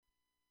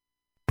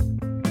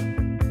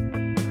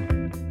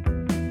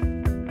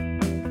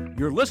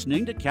You're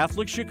listening to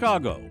Catholic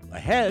Chicago.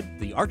 Ahead,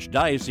 the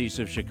Archdiocese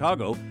of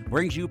Chicago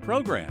brings you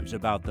programs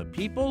about the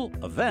people,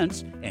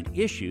 events, and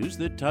issues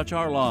that touch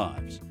our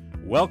lives.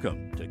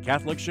 Welcome to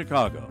Catholic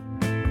Chicago.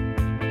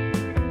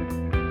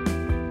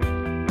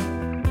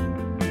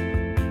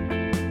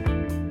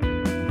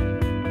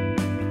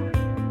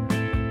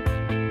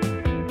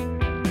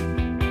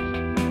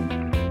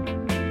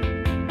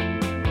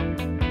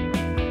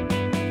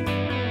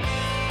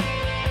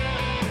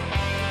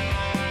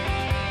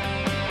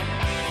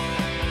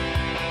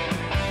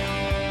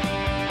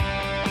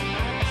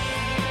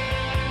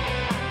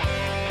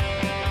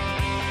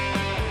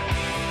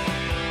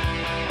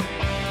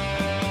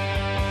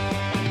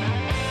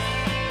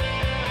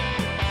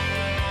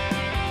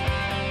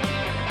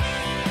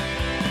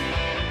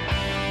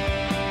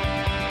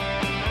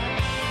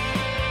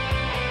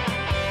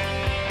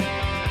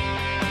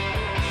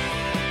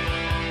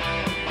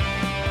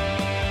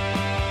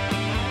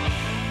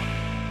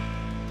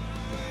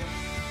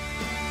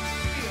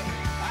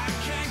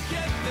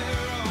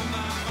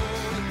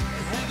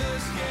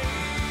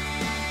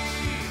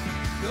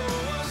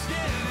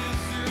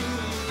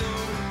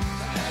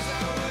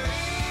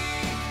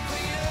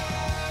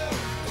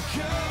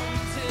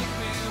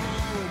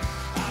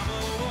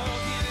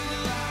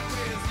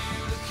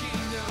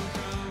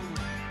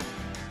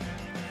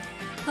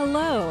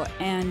 Hello,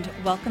 and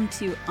welcome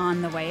to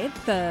On the Way,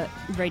 the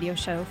radio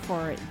show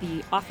for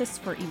the Office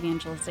for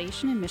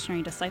Evangelization and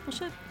Missionary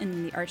Discipleship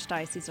in the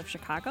Archdiocese of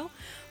Chicago.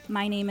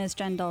 My name is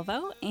Jen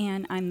Delvaux,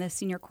 and I'm the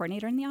Senior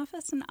Coordinator in the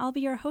office, and I'll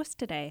be your host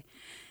today.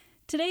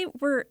 Today,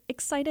 we're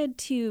excited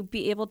to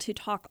be able to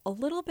talk a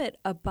little bit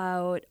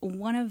about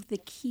one of the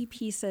key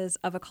pieces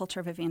of a culture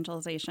of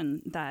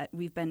evangelization that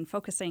we've been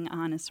focusing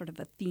on as sort of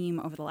a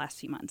theme over the last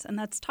few months, and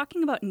that's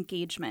talking about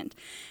engagement.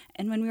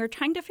 And when we were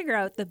trying to figure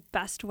out the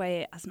best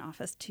way as an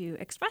office to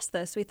express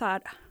this, we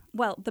thought,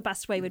 well, the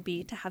best way would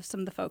be to have some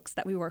of the folks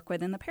that we work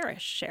with in the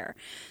parish share.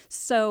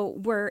 So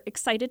we're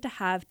excited to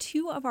have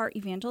two of our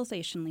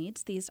evangelization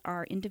leads. These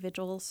are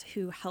individuals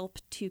who help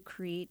to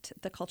create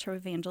the culture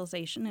of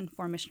evangelization and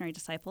form missionary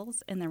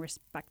disciples in their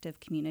respective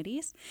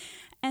communities.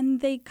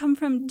 And they come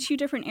from two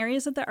different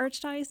areas of the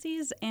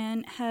Archdiocese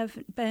and have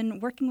been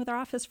working with our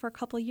office for a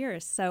couple of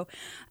years. So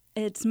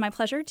it's my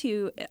pleasure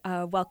to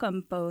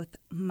welcome both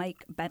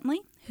Mike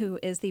Bentley, who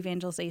is the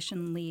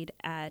evangelization lead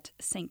at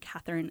St.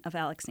 Catherine of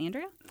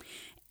Alexandria,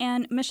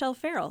 and Michelle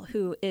Farrell,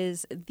 who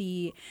is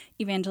the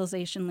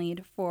evangelization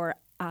lead for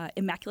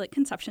Immaculate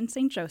Conception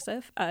St.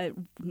 Joseph,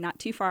 not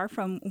too far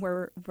from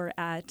where we're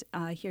at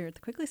here at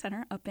the Quigley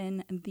Center up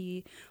in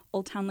the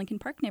Old Town Lincoln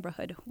Park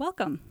neighborhood.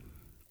 Welcome.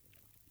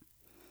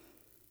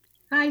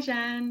 Hi,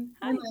 Jen.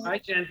 Hi,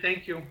 Jen.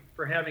 Thank you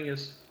for having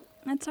us.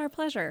 It's our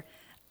pleasure.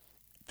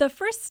 The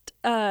first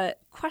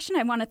question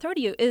I want to throw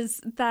to you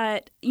is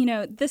that,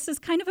 this is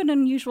kind of an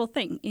unusual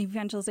thing,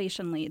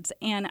 evangelization leads,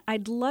 and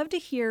I'd love to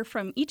hear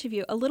from each of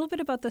you a little bit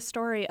about the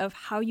story of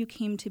how you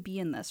came to be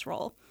in this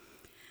role.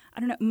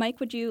 I don't know, Mike,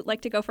 would you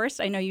like to go first?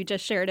 I know you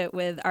just shared it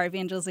with our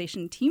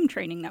evangelization team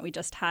training that we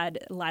just had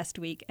last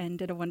week and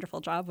did a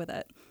wonderful job with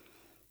it.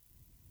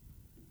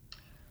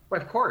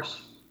 Well, of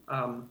course.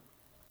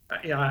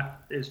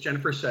 As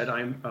Jennifer said,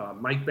 I'm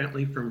Mike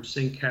Bentley from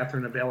St.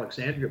 Catherine of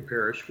Alexandria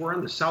Parish. We're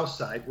on the south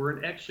side.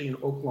 We're actually in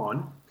Oak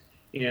Lawn.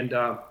 And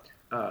a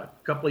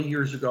couple of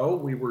years ago,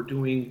 we were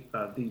doing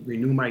the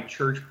Renew My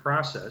Church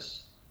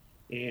process.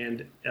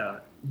 And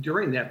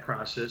during that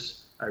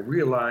process, I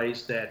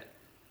realized that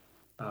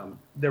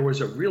there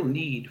was a real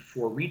need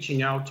for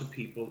reaching out to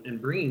people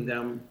and bringing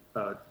them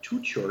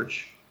to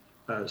church.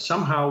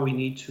 Somehow we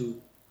need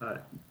to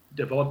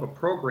develop a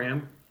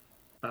program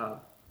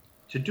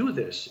to do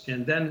this.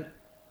 And then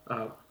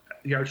the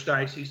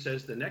Archdiocese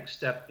says the next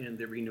step in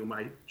the Renew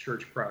My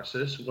Church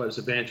process was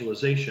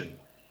evangelization.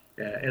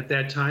 At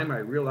that time, I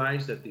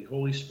realized that the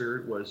Holy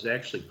Spirit was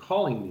actually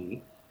calling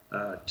me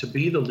to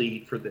be the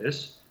lead for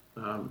this.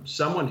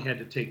 Someone had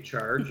to take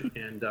charge,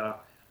 and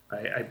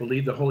I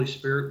believe the Holy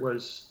Spirit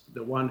was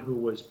the one who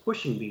was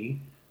pushing me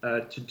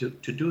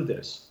to do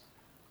this.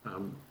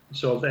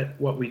 So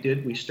that what we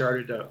did, we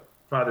started,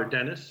 Father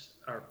Dennis,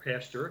 our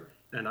pastor,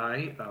 and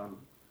I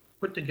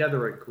put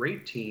together a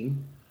great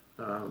team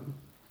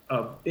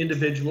of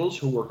individuals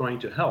who were going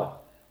to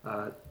help.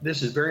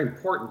 This is very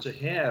important to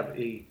have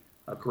a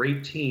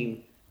great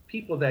team,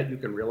 people that you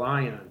can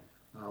rely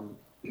on.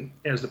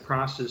 As the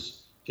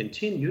process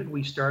continued,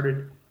 we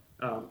started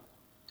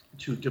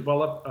to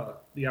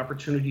develop the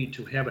opportunity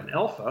to have an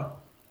alpha.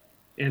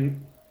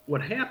 And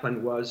what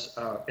happened was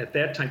at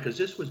that time, because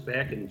this was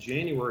back in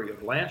January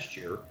of last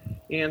year,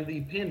 and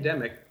the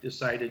pandemic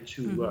decided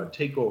to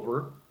take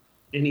over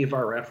any of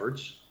our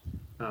efforts.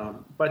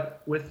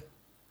 But with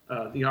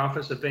the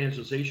Office of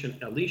Evangelization,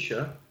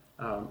 Alicia,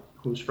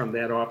 who's from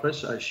that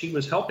office, she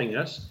was helping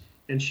us,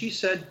 and she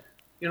said,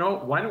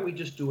 why don't we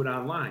just do it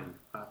online?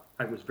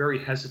 I was very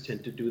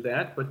hesitant to do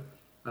that, but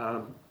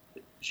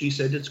she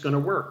said it's going to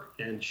work,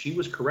 and she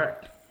was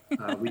correct.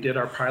 We did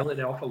our pilot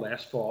alpha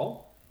last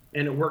fall,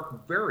 and it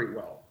worked very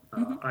well.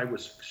 I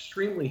was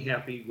extremely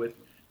happy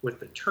with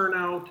the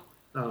turnout.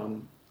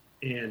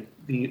 And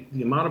the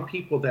amount of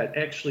people that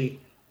actually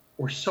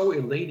were so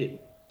elated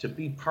to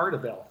be part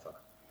of Alpha.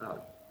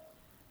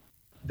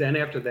 Then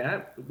after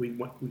that, we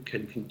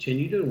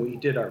continued and we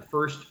did our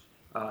first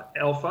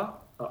Alpha,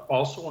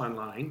 also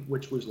online,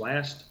 which was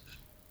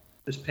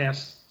this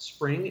past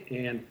spring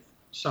and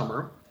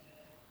summer.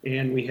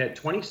 And we had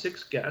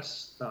 26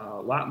 guests,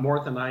 a lot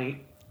more than I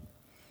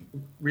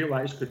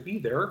realized could be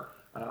there.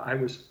 I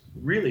was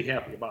really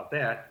happy about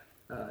that.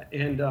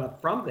 And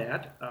from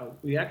that,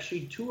 we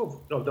actually,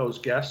 two of those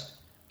guests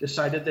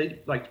decided they'd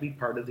like to be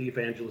part of the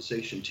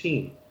evangelization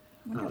team.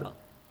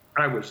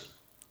 I was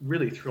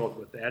really thrilled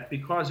with that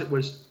because it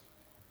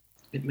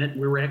meant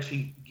we were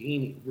actually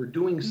gaining, we're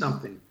doing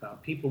something.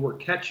 People were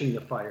catching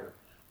the fire.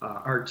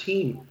 Our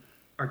team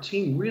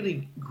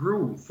really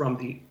grew from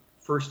the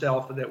first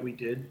Alpha that we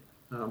did,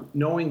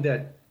 knowing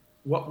that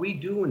what we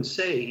do and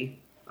say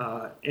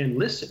and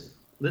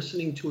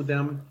listening to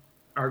them,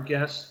 our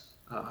guests,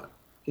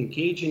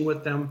 engaging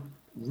with them,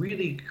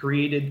 really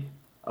created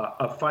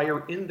a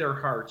fire in their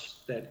hearts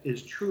that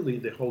is truly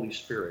the Holy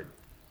Spirit.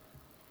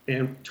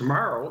 And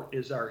tomorrow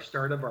is our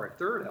start of our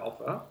third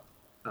Alpha,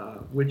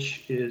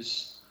 which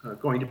is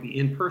going to be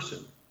in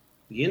person.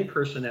 The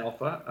in-person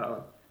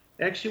Alpha,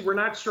 actually we're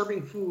not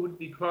serving food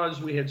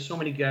because we had so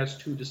many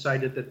guests who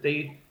decided that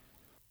they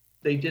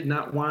did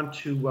not want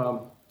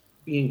to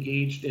be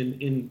engaged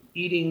in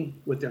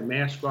eating with their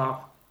mask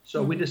off.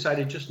 So we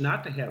decided just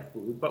not to have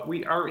food, but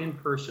we are in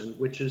person,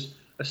 which is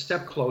a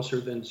step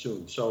closer than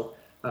Zoom. So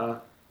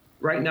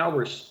right now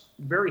we're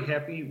very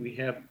happy. We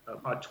have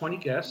about 20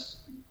 guests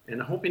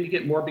and hoping to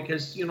get more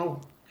because,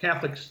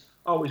 Catholics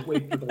always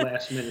wait for the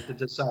last minute to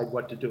decide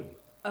what to do.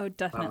 Oh,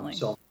 definitely.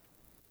 So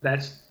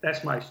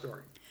that's my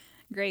story.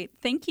 Great.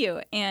 Thank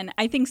you. And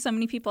I think so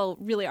many people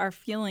really are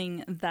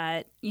feeling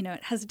that,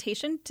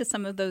 hesitation to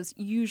some of those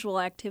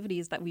usual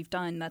activities that we've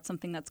done. That's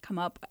something that's come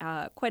up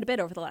quite a bit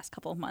over the last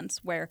couple of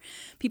months where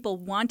people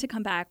want to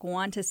come back,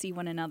 want to see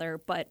one another,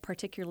 but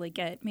particularly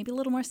get maybe a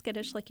little more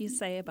skittish, like you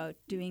say, about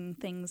doing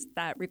things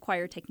that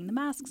require taking the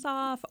masks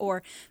off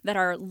or that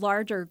are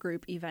larger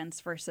group events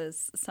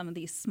versus some of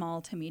these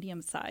small to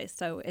medium size.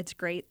 So it's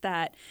great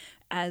that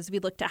as we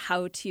look to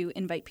how to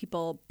invite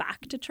people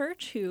back to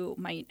church who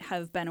might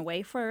have been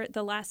away for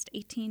the last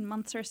 18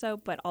 months or so,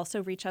 but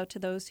also reach out to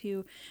those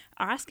who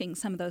are asking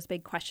some of those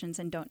big questions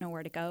and don't know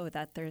where to go,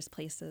 that there's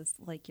places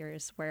like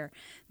yours where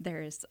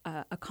there's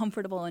a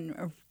comfortable and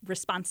a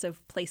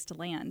responsive place to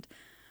land.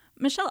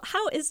 Michelle,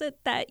 how is it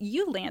that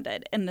you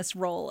landed in this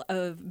role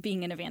of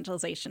being an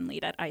evangelization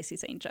lead at IC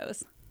St.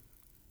 Joe's?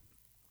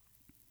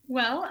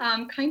 Well,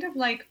 kind of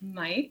like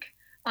Mike,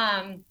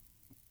 I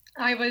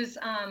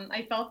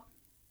felt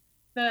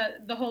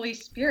the Holy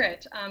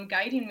Spirit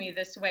guiding me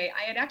this way.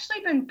 I had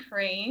actually been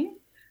praying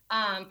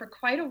for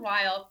quite a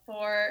while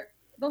for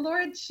the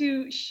Lord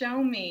to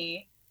show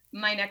me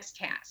my next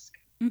task.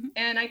 Mm-hmm.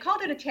 And I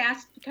called it a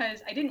task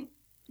because I didn't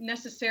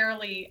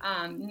necessarily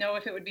know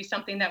if it would be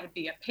something that would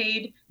be a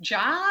paid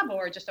job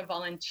or just a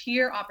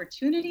volunteer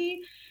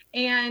opportunity.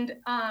 And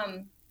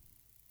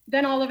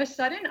then all of a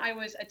sudden I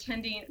was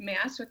attending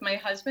Mass with my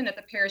husband at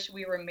the parish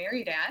we were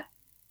married at.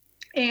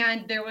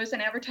 And there was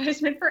an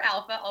advertisement for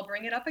Alpha. I'll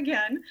bring it up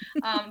again.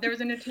 There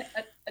was an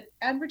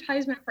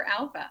advertisement for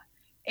Alpha.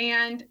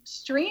 And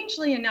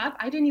strangely enough,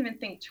 I didn't even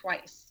think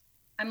twice.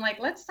 I'm like,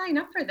 let's sign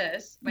up for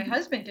this. My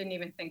husband didn't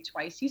even think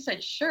twice. He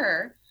said,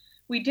 sure.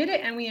 We did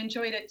it and we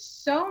enjoyed it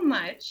so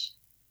much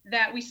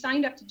that we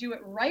signed up to do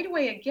it right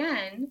away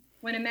again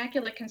when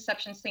Immaculate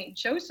Conception St.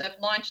 Joseph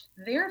launched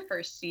their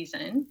first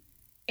season.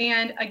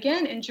 And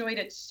again, enjoyed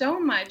it so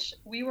much.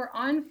 We were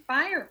on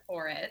fire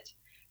for it.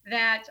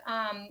 That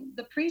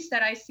the priest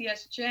at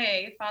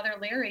ICSJ, Father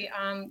Larry,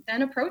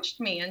 then approached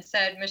me and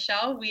said,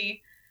 Michelle,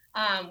 we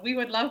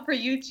would love for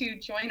you to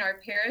join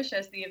our parish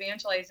as the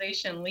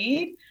evangelization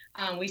lead.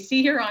 We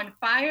see you're on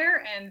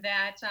fire and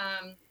that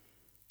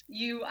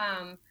you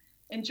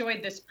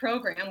enjoyed this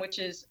program, which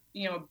is,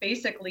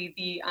 basically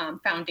the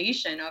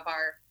foundation of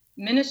our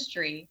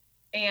ministry.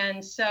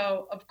 And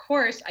so, of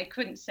course, I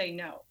couldn't say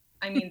no.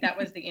 I mean, that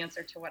was the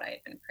answer to what I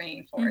had been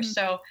praying for. Mm-hmm.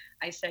 So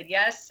I said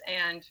yes,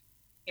 and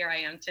here I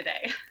am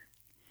today.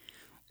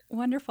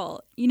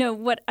 Wonderful.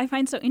 What I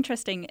find so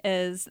interesting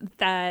is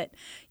that,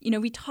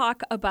 we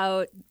talk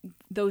about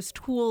those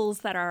tools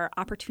that are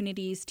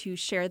opportunities to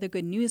share the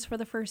good news for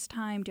the first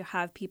time, to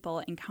have people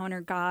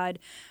encounter God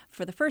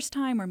for the first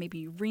time or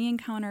maybe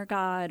re-encounter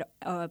God,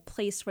 a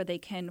place where they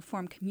can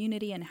form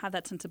community and have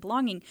that sense of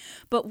belonging.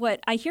 But what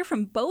I hear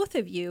from both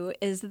of you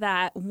is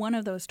that one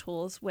of those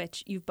tools,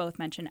 which you've both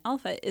mentioned,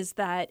 Alpha, is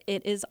that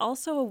it is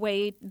also a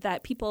way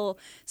that people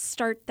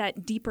start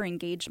that deeper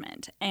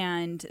engagement.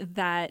 And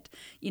that,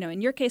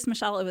 in your case,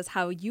 Michelle, it was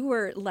how you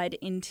were led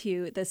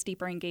into this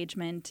deeper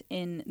engagement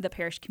in the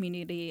parish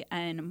community.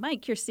 And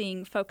Mike, you're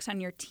seeing folks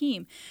on your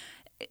team.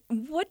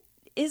 What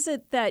is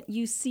it that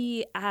you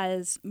see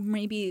as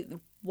maybe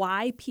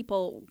why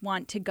people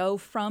want to go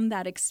from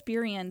that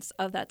experience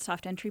of that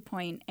soft entry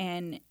point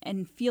and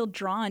feel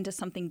drawn to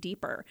something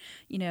deeper,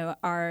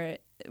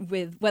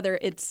 with whether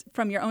it's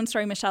from your own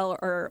story, Michelle,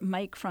 or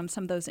Mike, from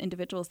some of those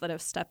individuals that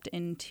have stepped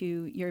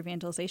into your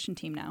evangelization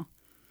team now.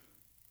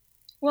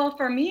 Well,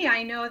 for me,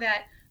 I know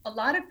that a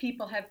lot of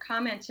people have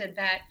commented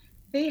that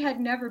they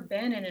had never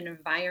been in an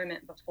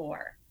environment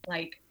before,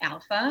 like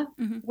Alpha,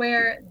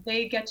 where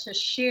they get to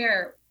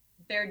share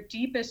their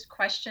deepest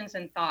questions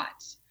and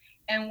thoughts,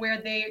 and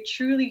where they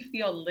truly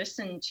feel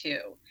listened to,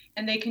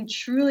 and they can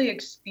truly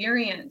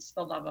experience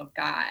the love of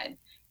God.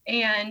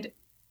 And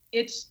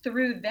it's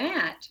through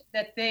that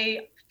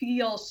they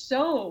feel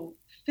so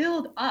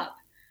filled up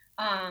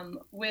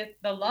with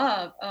the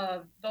love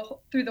of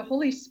through the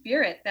Holy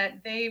Spirit,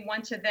 that they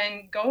want to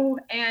then go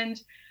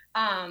and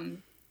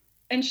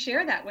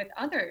share that with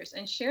others,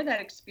 and share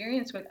that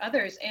experience with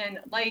others. And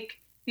like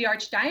the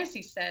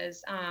Archdiocese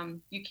says,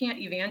 you can't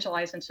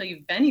evangelize until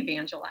you've been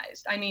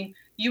evangelized. I mean,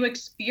 you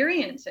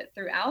experience it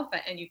through Alpha,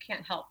 and you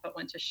can't help but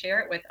want to share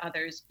it with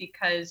others,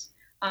 because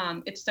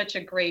it's such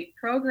a great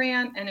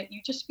program, and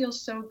you just feel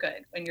so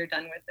good when you're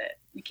done with it.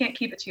 You can't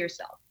keep it to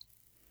yourself.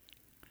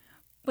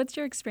 What's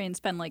your experience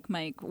been like,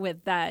 Mike,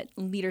 with that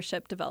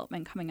leadership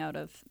development coming out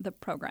of the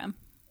program?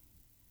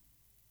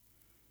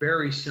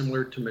 Very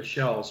similar to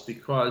Michelle's,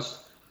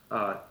 because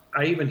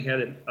I even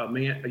had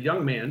a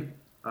young man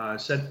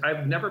said,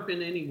 I've never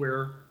been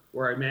anywhere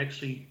where I'm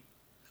actually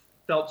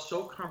felt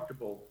so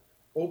comfortable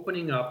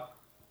opening up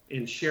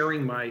and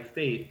sharing my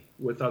faith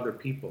with other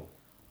people.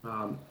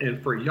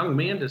 And for a young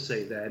man to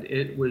say that,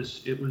 it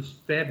was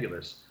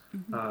fabulous.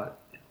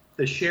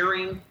 The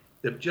sharing,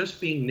 the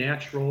just being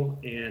natural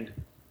and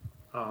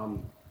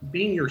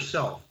being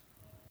yourself,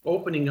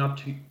 opening up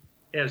to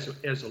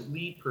as a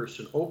lead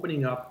person,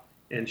 opening up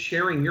and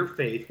sharing your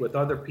faith with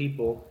other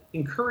people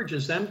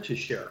encourages them to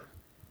share.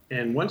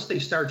 And once they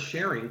start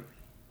sharing,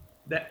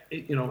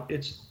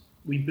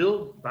 we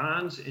build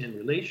bonds and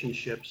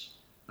relationships,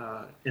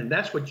 and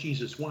that's what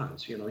Jesus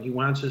wants. He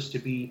wants us to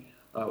be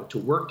to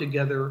work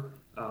together,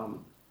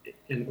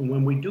 and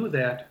when we do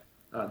that,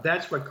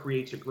 that's what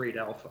creates a great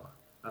Alpha.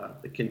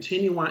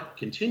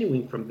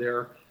 Continuing from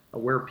there,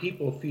 where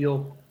people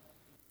feel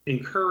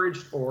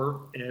encouraged,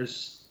 or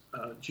as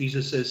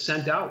Jesus says,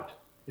 sent out.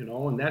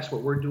 And that's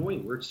what we're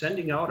doing. We're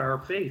sending out our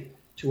faith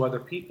to other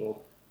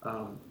people,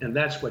 and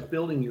that's what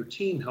building your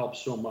team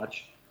helps so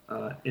much.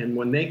 And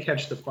when they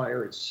catch the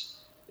fire,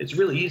 it's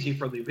really easy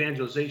for the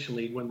evangelization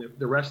lead when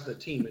the rest of the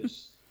team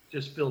is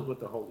just filled with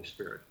the Holy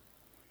Spirit.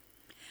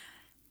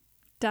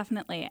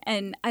 Definitely.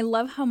 And I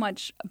love how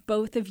much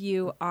both of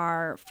you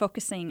are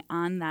focusing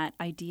on that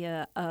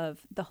idea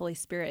of the Holy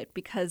Spirit,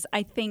 because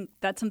I think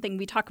that's something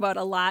we talk about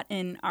a lot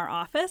in our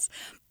office.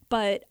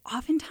 But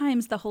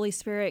oftentimes the Holy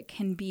Spirit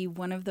can be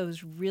one of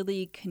those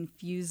really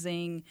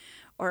confusing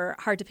or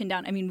hard to pin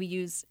down. I mean, we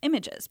use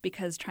images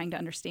because trying to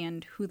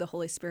understand who the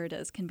Holy Spirit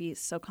is can be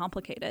so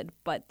complicated.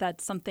 But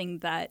that's something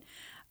that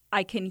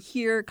I can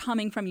hear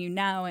coming from you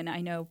now, and I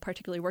know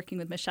particularly working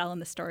with Michelle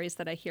and the stories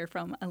that I hear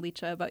from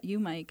Alicia about you,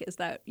 Mike, is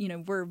that,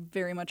 we're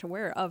very much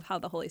aware of how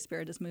the Holy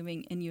Spirit is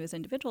moving in you as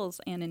individuals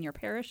and in your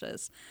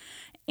parishes.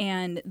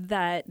 And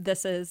that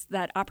this is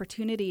that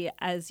opportunity,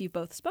 as you've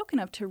both spoken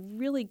of, to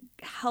really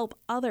help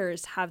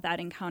others have that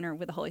encounter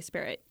with the Holy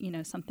Spirit,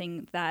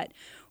 something that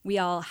we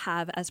all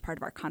have as part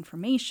of our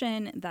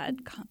confirmation that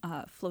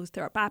flows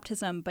through our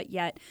baptism. But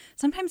yet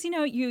sometimes,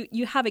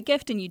 you have a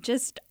gift and you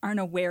just aren't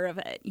aware of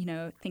it.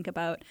 Think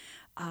about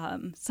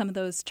some of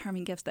those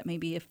charming gifts that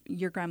maybe if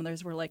your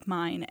grandmothers were like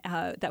mine,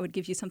 that would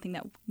give you something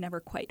that would never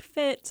quite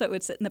fit. So it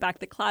would sit in the back of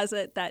the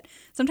closet. That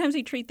sometimes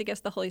we treat the gifts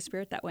of the Holy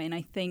Spirit that way. And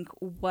I think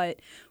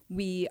what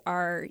we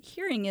are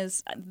hearing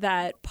is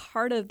that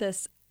part of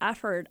this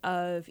effort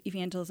of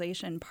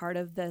evangelization, part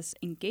of this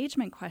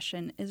engagement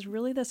question, is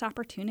really this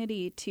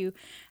opportunity to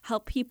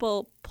help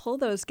people pull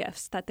those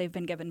gifts that they've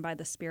been given by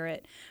the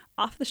Spirit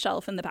off the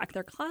shelf in the back of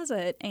their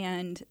closet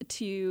and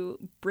to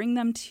bring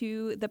them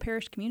to the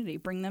parish community,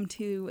 bring them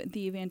to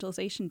the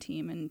evangelization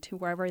team and to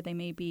wherever they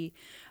may be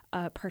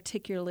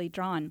particularly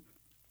drawn.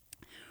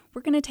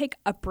 We're going to take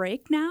a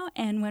break now,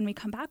 and when we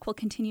come back, we'll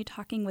continue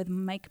talking with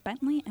Mike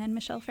Bentley and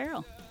Michelle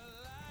Farrell.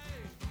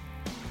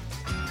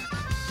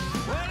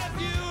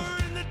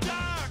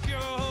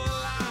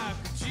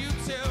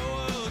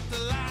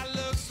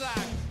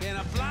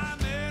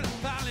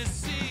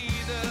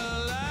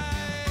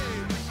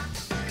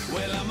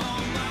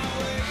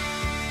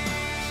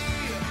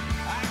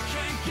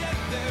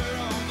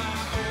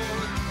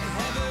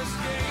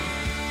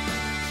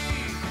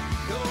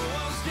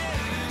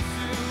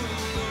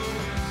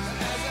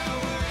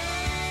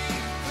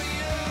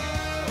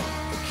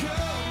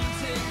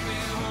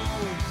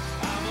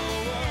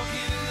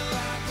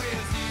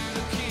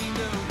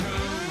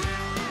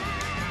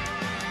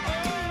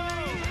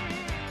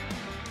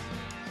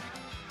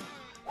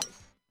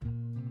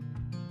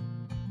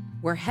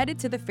 We're headed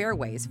to the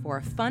fairways for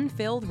a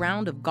fun-filled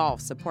round of golf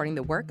supporting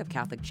the work of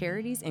Catholic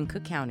Charities in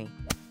Cook County.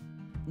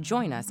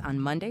 Join us on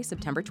Monday,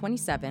 September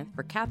 27th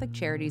for Catholic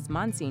Charities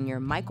Monsignor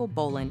Michael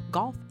Boland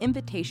Golf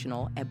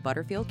Invitational at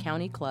Butterfield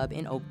County Club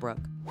in Oak Brook.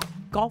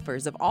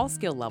 Golfers of all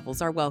skill levels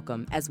are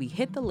welcome as we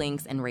hit the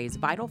links and raise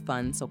vital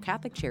funds so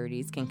Catholic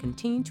Charities can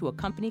continue to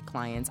accompany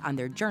clients on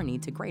their journey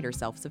to greater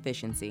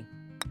self-sufficiency.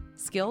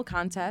 Skill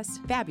contests,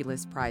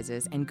 fabulous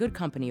prizes, and good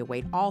company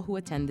await all who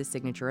attend this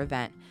signature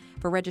event.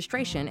 For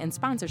registration and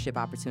sponsorship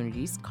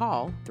opportunities,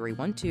 call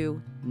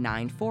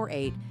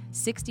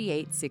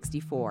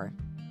 312-948-6864.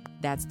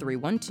 That's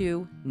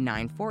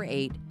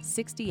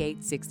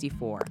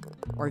 312-948-6864.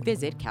 Or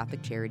visit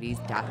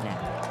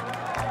CatholicCharities.net.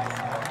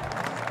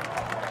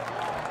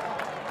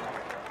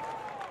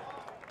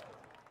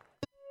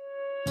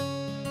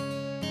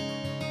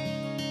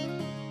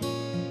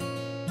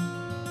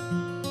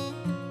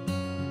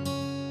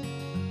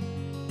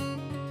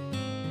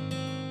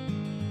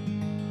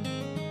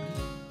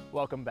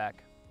 Welcome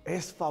back.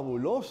 Es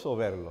fabuloso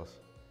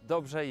verlos.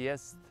 Dobrze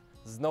jest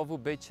znowu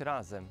być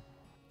razem.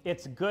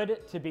 It's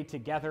good to be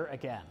together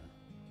again.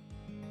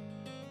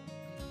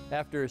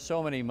 After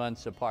so many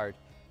months apart,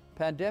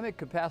 pandemic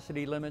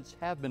capacity limits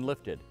have been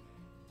lifted,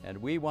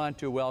 and we want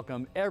to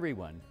welcome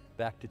everyone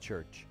back to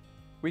church.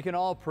 We can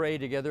all pray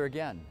together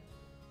again.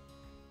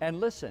 And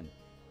listen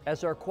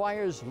as our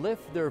choirs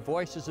lift their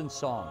voices in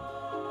song.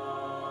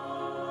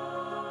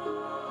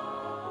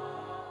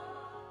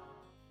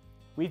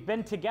 We've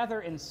been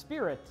together in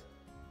spirit.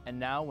 And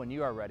now, when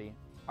you are ready,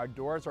 our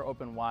doors are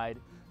open wide.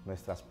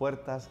 Nuestras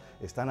puertas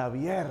están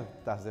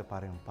abiertas de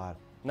par en par.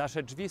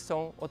 Nasze drzwi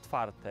są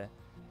otwarte.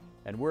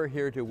 And we're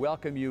here to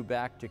welcome you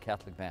back to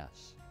Catholic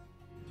Mass.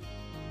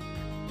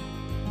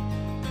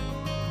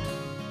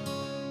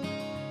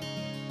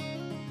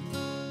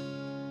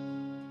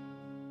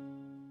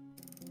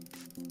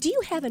 Do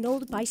you have an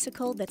old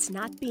bicycle that's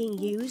not being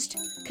used?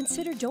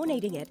 Consider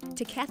donating it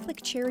to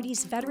Catholic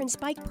Charities Veterans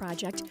Bike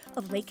Project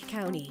of Lake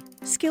County.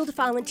 Skilled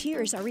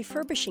volunteers are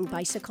refurbishing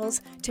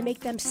bicycles to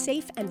make them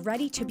safe and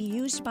ready to be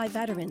used by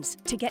veterans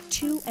to get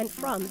to and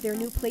from their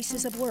new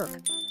places of work.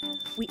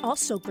 We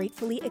also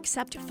gratefully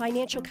accept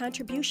financial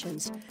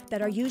contributions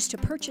that are used to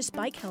purchase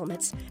bike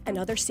helmets and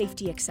other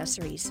safety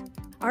accessories.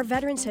 Our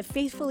veterans have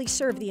faithfully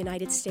served the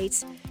United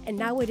States, and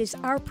now it is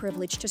our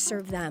privilege to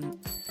serve them.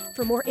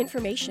 For more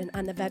information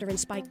on the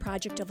Veterans Bike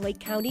Project of Lake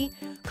County,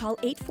 call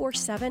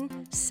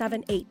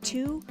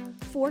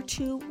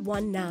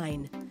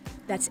 847-782-4219.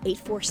 That's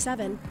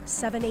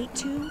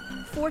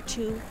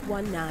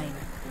 847-782-4219.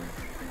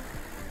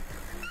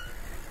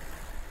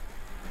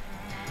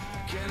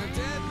 Can a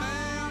dead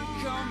man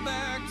come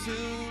back to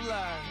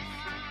life?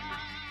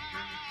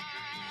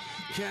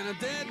 Can a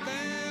dead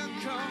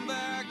man come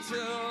back to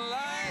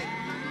life?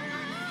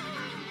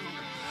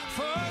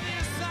 For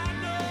this I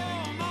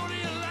know I'm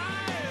only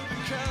alive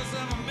because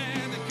I'm a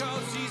man that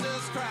calls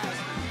Jesus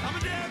Christ. I'm a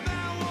dead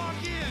man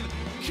walking,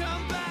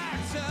 come back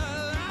to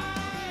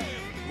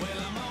life. Well,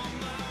 I'm on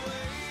my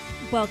way.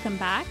 Welcome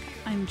back.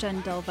 I'm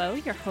Jen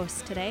Delvaux, your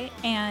host today,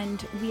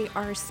 and we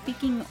are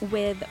speaking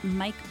with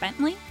Mike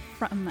Bentley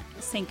from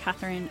St.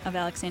 Catherine of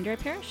Alexandria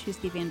Parish, who's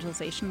the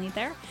evangelization lead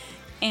there,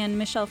 and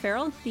Michelle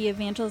Farrell, the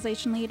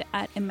evangelization lead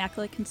at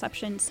Immaculate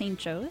Conception St.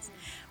 Joe's.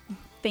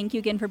 Thank you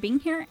again for being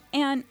here.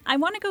 And I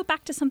want to go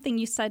back to something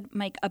you said,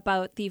 Mike,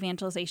 about the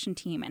evangelization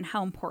team and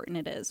how important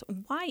it is.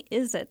 Why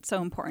is it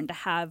so important to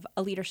have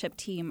a leadership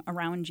team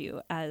around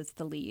you as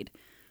the lead?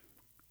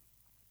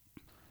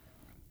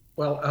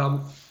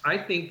 Well, I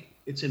think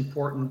it's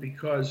important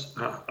because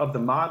of the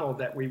model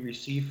that we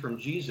received from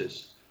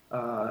Jesus.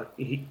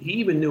 He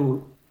even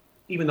knew,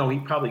 even though he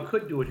probably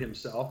could do it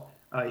himself,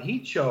 he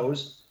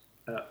chose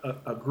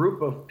a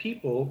group of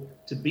people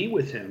to be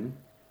with him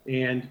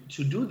and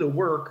to do the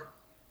work,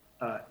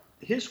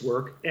 his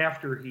work,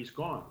 after he's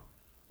gone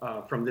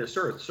from this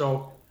earth.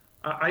 So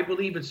I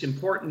believe it's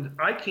important.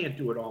 I can't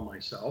do it all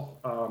myself,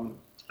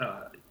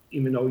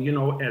 even though, you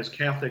know, as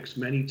Catholics,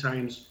 many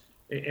times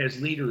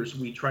as leaders,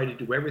 we try to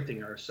do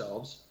everything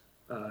ourselves.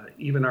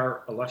 Even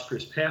our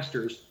illustrious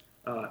pastors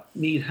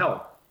need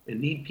help and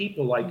need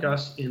people like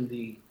us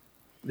in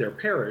their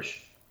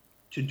parish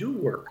to do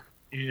work.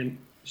 And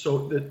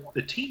so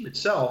the team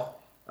itself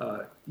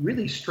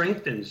really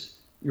strengthens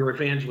your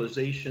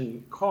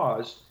evangelization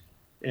cause.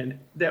 And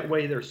that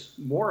way there's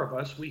more of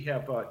us. We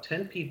have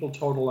 10 people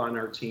total on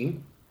our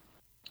team.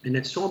 And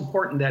it's so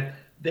important that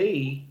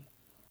they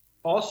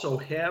also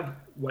have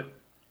what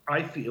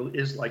I feel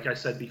is, like I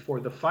said before,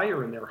 the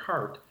fire in their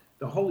heart,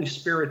 the Holy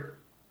Spirit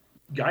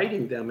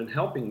guiding them and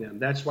helping them.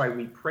 That's why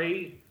we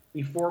pray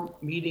before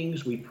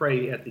meetings. We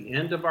pray at the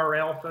end of our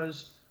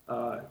alphas,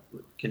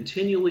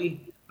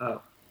 continually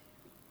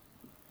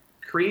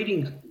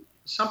creating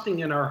something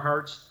in our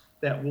hearts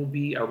that will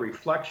be a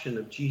reflection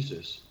of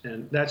Jesus.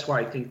 And that's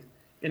why I think,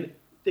 and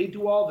they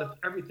do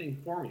everything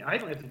for me. I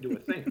don't have to do a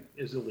thing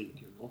as a lead,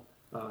 you know.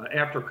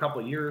 After a couple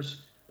of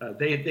years,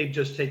 they've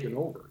just taken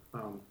over.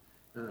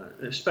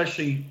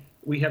 Especially,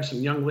 we have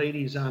some young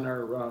ladies on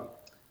our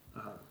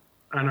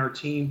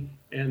team,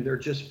 and they're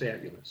just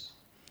fabulous.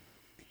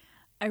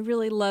 I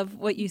really love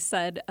what you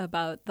said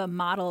about the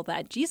model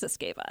that Jesus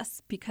gave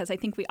us, because I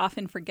think we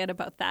often forget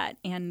about that.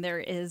 And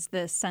there is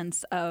this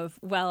sense of,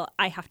 well,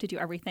 I have to do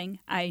everything.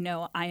 I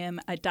know I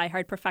am a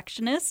diehard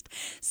perfectionist.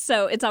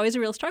 So it's always a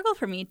real struggle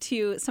for me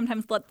to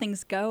sometimes let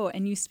things go.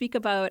 And you speak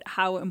about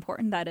how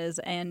important that is,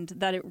 and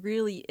that it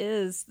really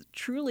is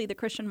truly the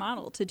Christian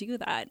model to do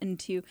that and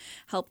to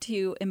help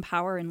to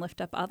empower and lift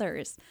up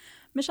others.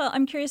 Michelle,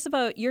 I'm curious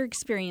about your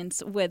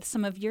experience with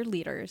some of your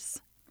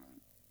leaders.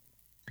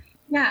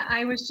 Yeah,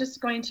 I was just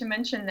going to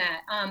mention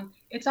that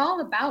it's all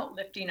about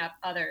lifting up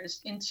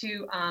others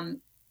into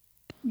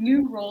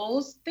new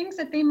roles, things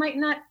that they might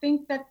not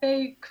think that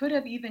they could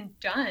have even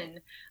done.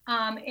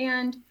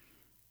 And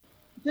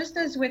just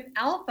as with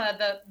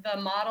Alpha,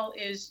 the model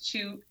is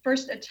to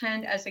first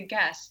attend as a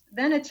guest,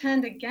 then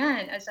attend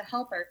again as a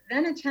helper,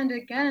 then attend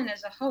again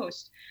as a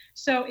host.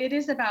 So it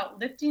is about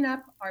lifting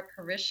up our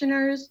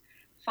parishioners,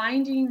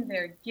 finding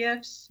their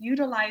gifts,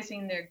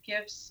 utilizing their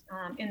gifts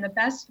in the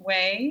best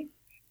way,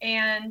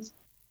 and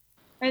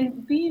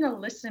being a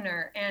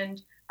listener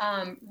and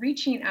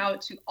reaching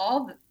out to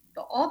all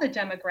the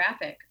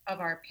demographic of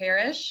our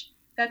parish.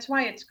 That's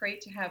why it's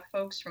great to have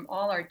folks from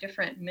all our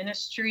different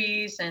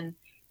ministries,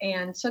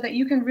 and so that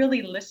you can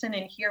really listen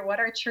and hear what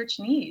our church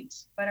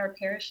needs, what our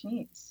parish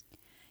needs.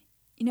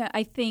 You know,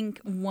 I think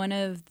one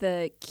of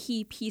the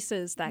key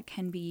pieces that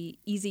can be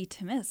easy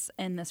to miss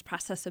in this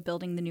process of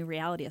building the new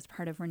reality as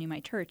part of Renew My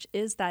Church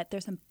is that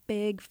there's a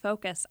big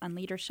focus on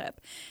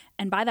leadership.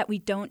 And by that, we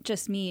don't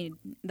just mean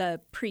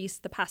the priests,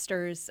 the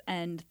pastors,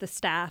 and the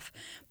staff,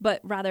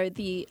 but rather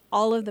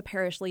all of the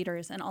parish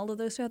leaders and all of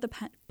those who have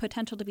the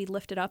potential to be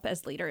lifted up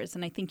as leaders.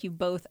 And I think you've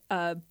both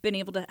been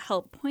able to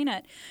help point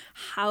at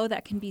how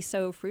that can be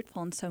so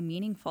fruitful and so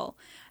meaningful.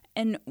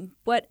 And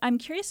what I'm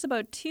curious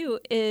about, too,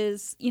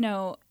 is,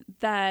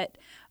 that,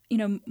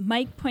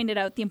 Mike pointed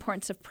out the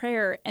importance of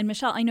prayer. And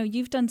Michelle, I know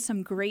you've done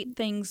some great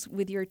things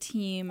with your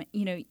team,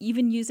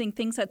 even using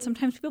things that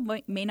sometimes people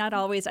may not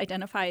always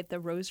identify the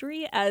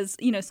rosary as,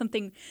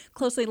 something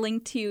closely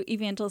linked to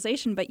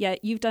evangelization, but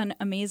yet you've done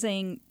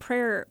amazing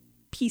prayer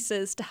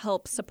pieces to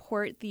help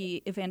support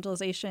the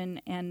evangelization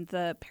and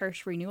the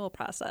parish renewal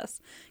process.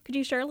 Could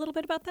you share a little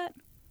bit about that?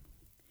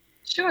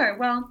 Sure.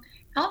 Well,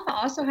 Alpha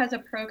also has a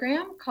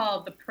program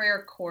called the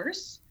Prayer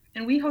Course,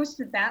 and we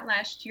hosted that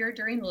last year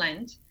during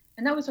Lent.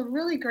 And that was a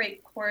really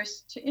great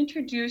course to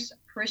introduce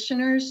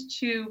parishioners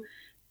to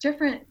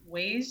different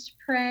ways to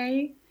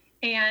pray.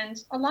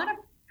 And a lot of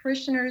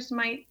parishioners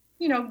might,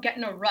 get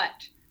in a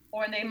rut,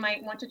 or they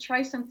might want to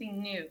try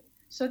something new.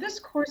 So this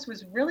course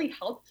was really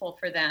helpful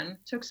for them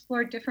to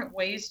explore different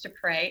ways to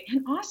pray.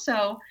 And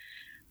also,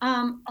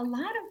 a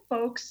lot of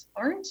folks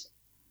aren't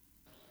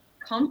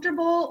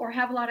comfortable or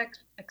have a lot of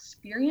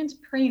experience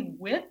praying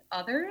with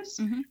others.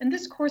 Mm-hmm. And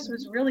this course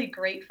was really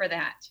great for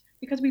that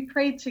because we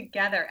prayed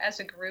together as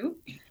a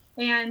group,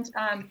 and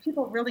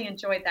people really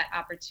enjoyed that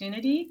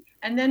opportunity.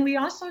 And then we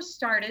also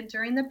started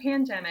during the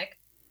pandemic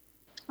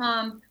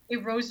a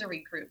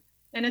rosary group,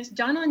 and it's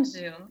done on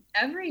Zoom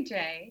every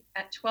day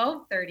at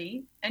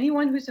 12:30.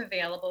 Anyone who's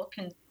available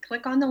can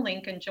click on the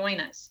link and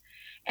join us.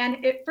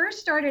 And it first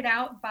started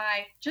out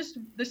by just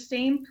the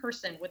same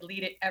person would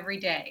lead it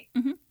every day.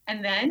 Mm-hmm.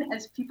 And then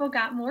as people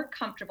got more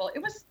comfortable,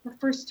 it was the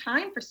first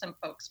time for some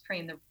folks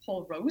praying the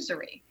whole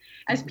rosary.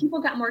 As people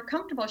got more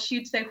comfortable,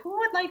 she'd say, who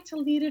would like to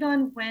lead it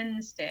on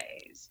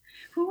Wednesdays?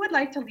 Who would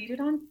like to lead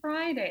it on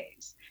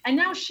Fridays? And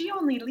now she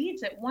only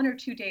leads it 1 or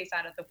 2 days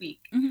out of the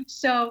week. Mm-hmm.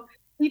 So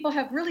people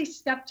have really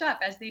stepped up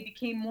as they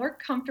became more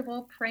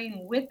comfortable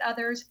praying with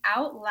others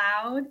out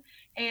loud.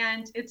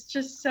 And it's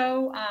just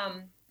so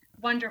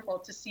wonderful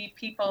to see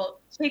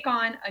people take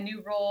on a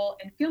new role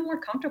and feel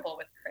more comfortable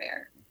with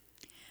prayer.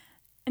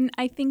 And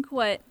I think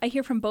what I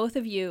hear from both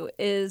of you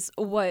is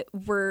what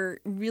we're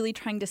really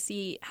trying to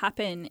see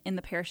happen in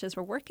the parishes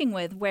we're working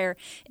with, where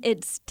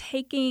it's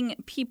taking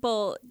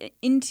people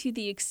into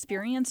the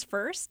experience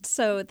first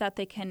so that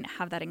they can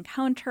have that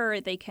encounter,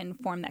 they can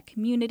form that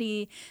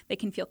community, they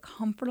can feel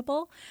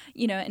comfortable,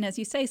 and as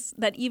you say,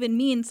 that even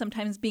means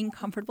sometimes being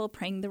comfortable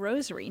praying the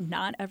rosary.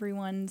 Not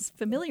everyone's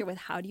familiar with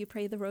how do you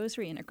pray the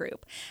rosary in a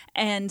group.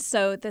 And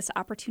so this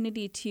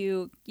opportunity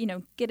to,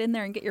 get in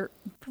there and get your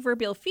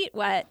proverbial feet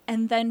wet,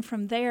 and then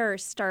from there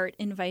start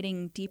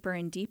inviting deeper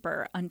and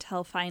deeper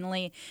until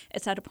finally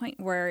it's at a point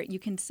where you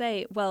can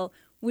say, well,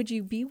 would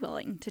you be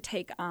willing to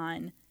take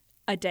on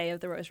a day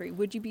of the rosary?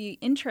 Would you be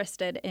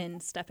interested in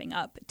stepping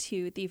up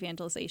to the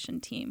evangelization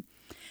team?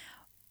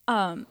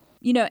 And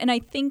I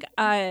think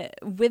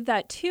with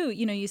that too,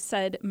 you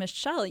said,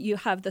 Michelle, you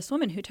have this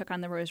woman who took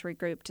on the rosary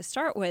group to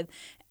start with.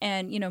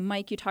 And,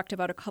 Mike, you talked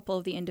about a couple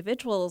of the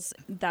individuals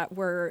that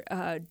were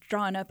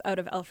drawn up out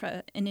of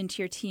Alpha and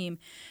into your team.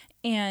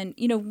 And,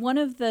 one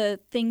of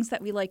the things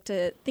that we like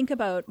to think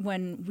about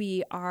when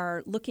we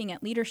are looking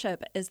at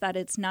leadership is that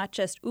it's not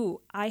just,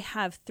 I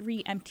have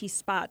 3 empty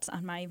spots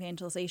on my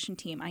evangelization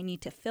team, I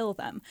need to fill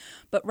them,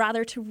 but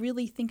rather to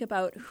really think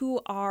about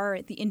who are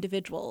the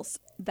individuals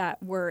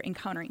that we're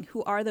encountering,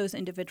 who are those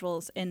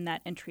individuals in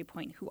that entry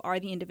point, who are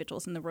the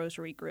individuals in the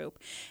rosary group,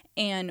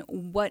 and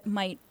what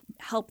might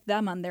help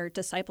them on their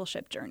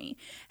discipleship journey.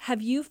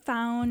 Have you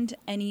found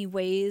any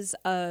ways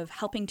of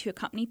helping to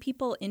accompany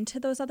people into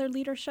those other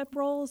leadership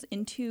roles,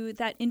 into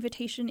that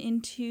invitation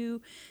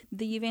into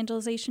the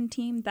evangelization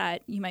team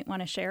that you might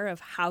want to share of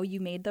how you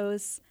made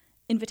those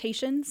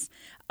invitations,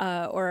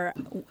 or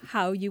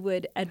how you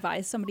would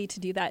advise somebody to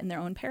do that in their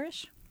own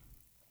parish?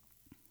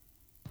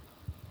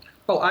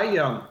 Well,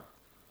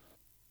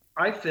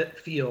 I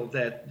feel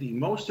that the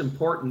most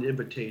important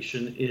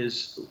invitation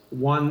is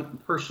one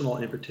personal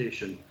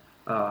invitation.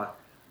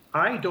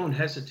 I don't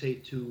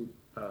hesitate to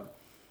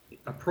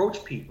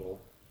approach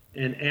people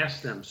and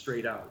ask them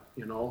straight out,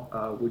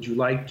 would you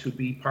like to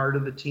be part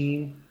of the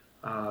team?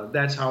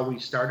 That's how we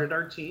started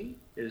our team,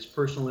 is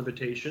personal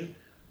invitation.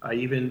 I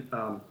even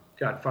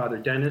got Father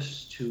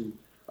Dennis to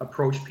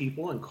approach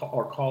people and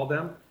call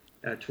them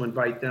to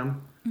invite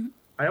them. Mm-hmm.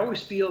 I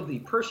always feel the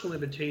personal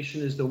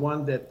invitation is the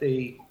one that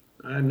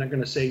I'm not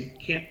going to say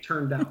can't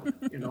turn down,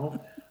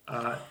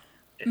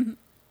 Mm-hmm.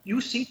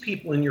 You see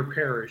people in your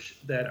parish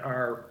that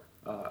are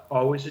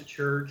always at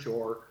church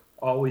or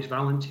always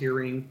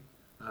volunteering.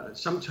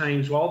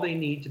 Sometimes all they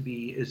need to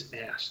be is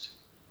asked.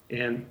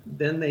 And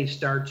then they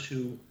start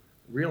to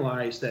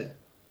realize that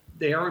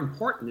they are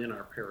important in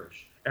our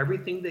parish.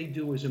 Everything they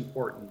do is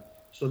important.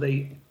 So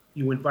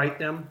you invite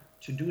them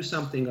to do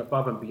something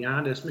above and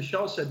beyond. As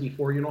Michelle said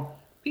before,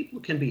 people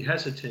can be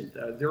hesitant.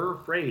 They're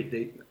afraid.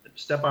 They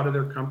step out of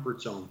their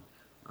comfort zone.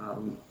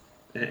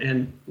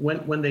 And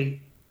when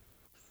they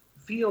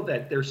feel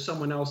that there's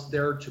someone else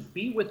there to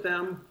be with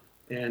them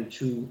and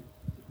to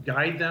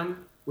guide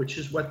them, which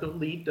is what the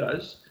lead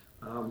does,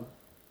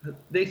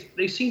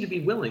 they seem to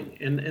be willing,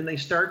 and they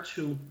start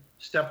to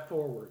step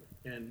forward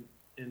and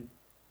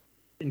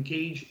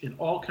engage in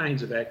all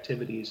kinds of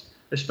activities,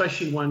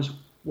 especially ones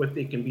what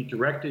they can be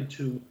directed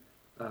to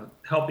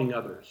helping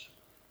others.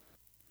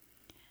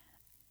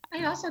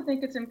 I also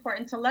think it's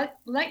important to let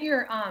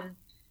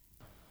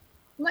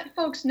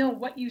folks know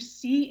what you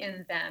see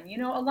in them.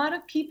 A lot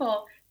of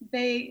people,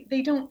 they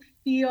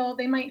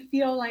might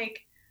feel like,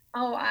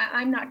 oh,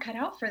 I'm not cut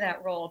out for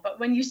that role. But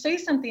when you say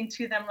something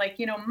to them like,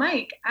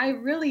 Mike, I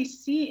really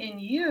see in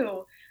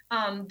you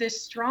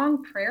this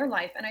strong prayer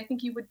life, and I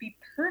think you would be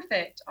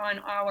perfect on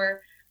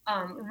our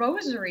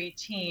rosary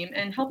team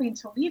and helping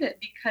to lead it,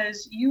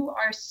 because you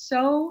are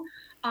so,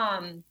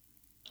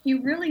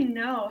 you really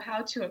know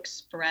how to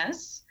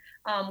express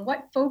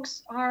what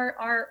folks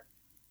are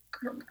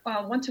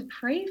want to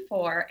pray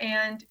for,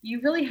 and you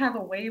really have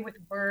a way with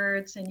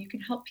words, and you can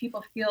help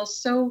people feel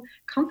so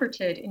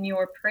comforted in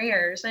your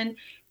prayers, and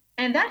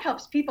that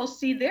helps people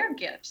see their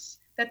gifts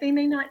that they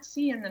may not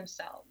see in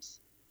themselves.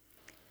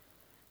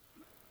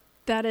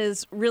 That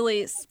is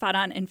really spot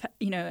on. And,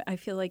 I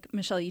feel like,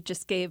 Michelle, you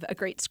just gave a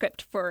great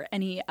script for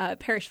any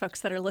parish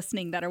folks that are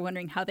listening that are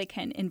wondering how they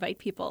can invite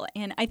people.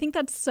 And I think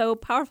that's so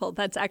powerful.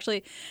 That's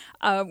actually,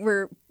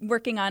 we're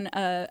working on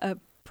a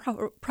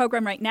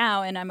program right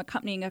now, and I'm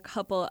accompanying a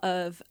couple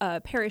of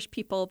parish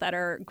people that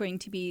are going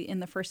to be in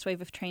the first wave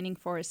of training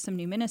for some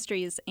new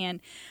ministries. And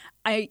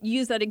I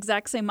use that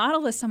exact same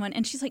model with someone,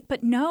 and she's like,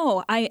 but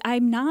no,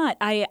 I'm not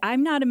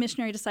a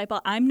missionary disciple.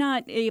 I'm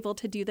not able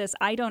to do this.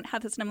 I don't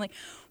have this. And I'm like,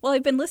 well,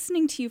 I've been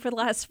listening to you for the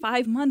last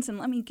 5 months, and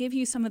let me give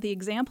you some of the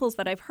examples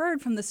that I've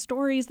heard from the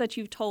stories that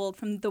you've told,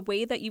 from the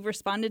way that you've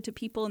responded to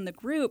people in the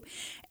group.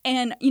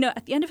 And,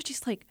 at the end of it,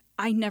 she's like,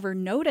 I never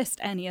noticed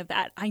any of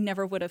that. I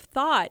never would have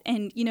thought.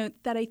 And,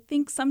 that I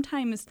think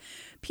sometimes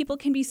people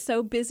can be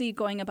so busy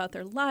going about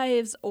their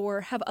lives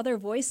or have other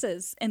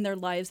voices in their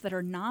lives that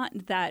are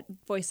not that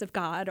voice of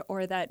God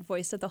or that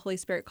voice of the Holy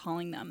Spirit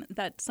calling them,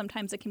 that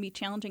sometimes it can be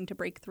challenging to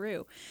break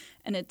through.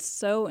 And it's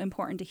so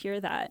important to hear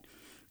that.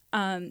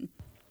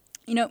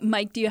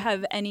 Mike, do you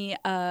have any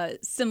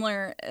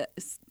similar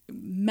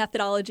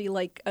methodology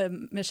like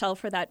Michelle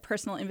for that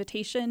personal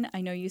invitation?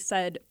 I know you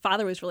said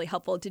Father was really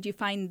helpful. Did you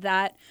find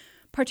that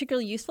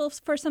particularly useful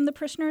for some of the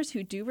parishioners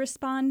who do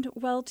respond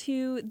well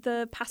to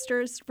the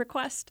pastor's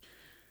request?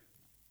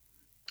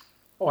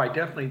 Oh, I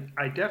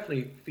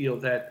definitely feel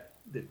that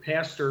the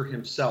pastor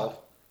himself,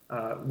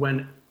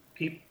 when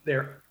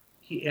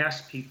he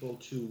asks people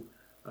to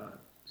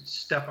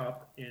step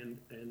up and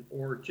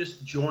or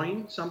just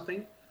join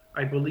something,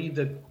 I believe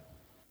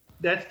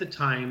that's the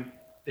time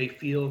they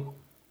feel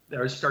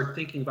or start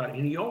thinking about it.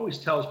 And he always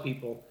tells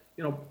people,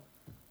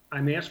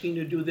 I'm asking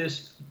you to do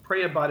this,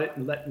 pray about it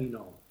and let me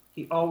know.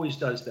 He always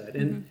does that.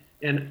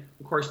 And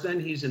of course, then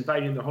he's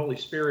inviting the Holy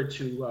Spirit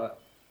to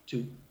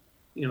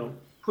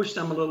push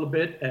them a little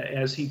bit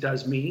as he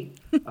does me.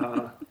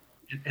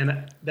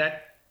 And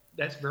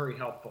that's very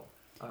helpful.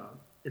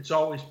 It's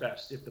always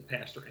best if the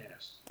pastor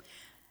asks.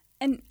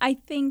 And I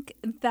think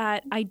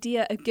that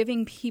idea of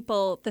giving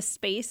people the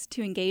space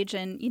to engage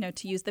in,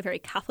 to use the very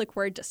Catholic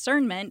word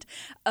discernment,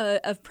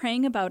 of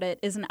praying about it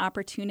is an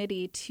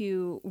opportunity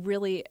to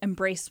really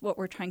embrace what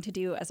we're trying to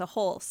do as a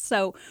whole.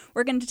 So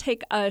we're going to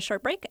take a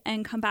short break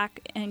and come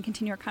back and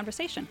continue our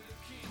conversation.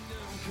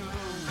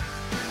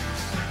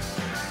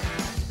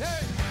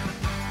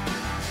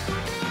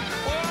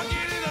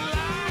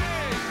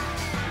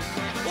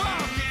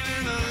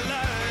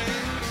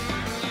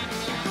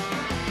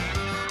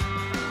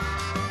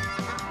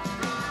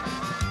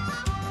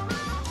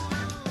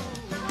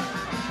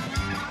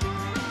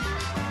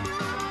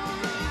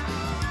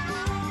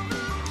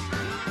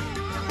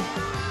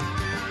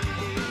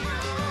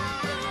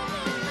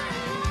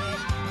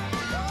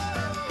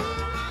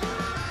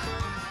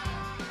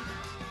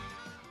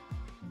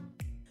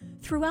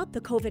 Throughout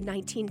the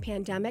COVID-19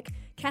 pandemic,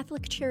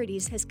 Catholic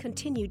Charities has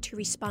continued to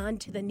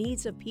respond to the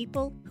needs of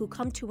people who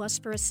come to us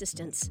for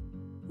assistance.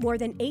 More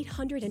than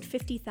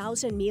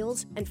 850,000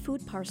 meals and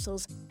food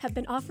parcels have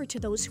been offered to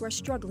those who are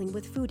struggling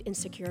with food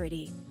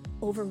insecurity.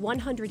 Over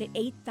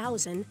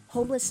 108,000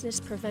 homelessness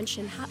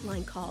prevention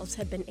hotline calls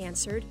have been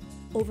answered.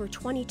 Over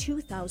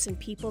 22,000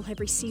 people have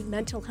received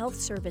mental health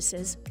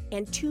services,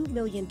 and $2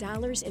 million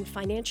in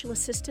financial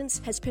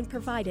assistance has been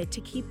provided to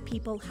keep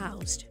people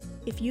housed.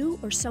 If you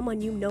or someone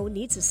you know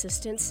needs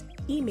assistance,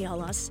 email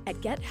us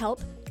at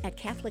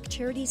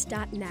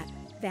gethelp@catholiccharities.net.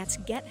 That's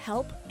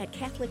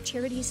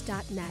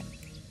gethelp@catholiccharities.net.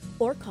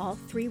 Or call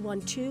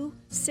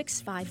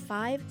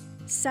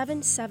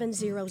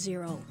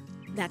 312-655-7700.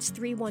 That's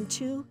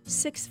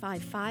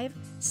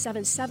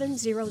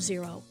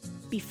 312-655-7700.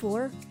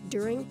 Before,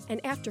 during,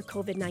 and after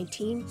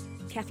COVID-19,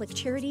 Catholic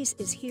Charities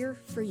is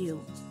here for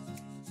you.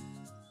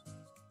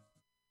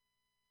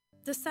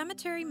 The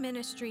Cemetery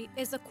Ministry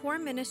is a core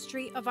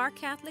ministry of our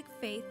Catholic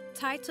faith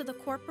tied to the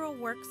corporal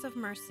works of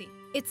mercy.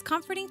 It's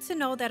comforting to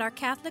know that our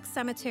Catholic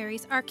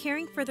cemeteries are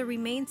caring for the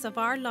remains of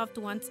our loved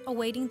ones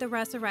awaiting the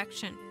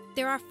resurrection.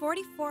 There are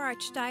 44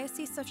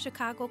 Archdiocese of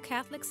Chicago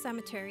Catholic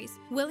cemeteries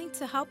willing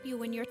to help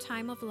you in your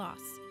time of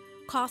loss.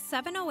 Call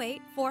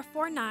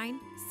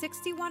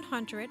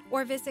 708-449-6100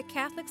 or visit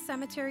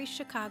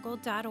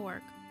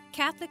CatholicCemeteriesChicago.org.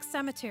 Catholic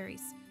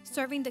Cemeteries,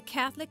 serving the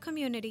Catholic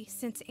community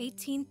since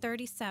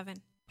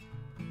 1837.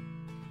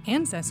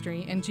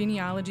 Ancestry and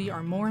genealogy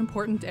are more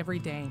important every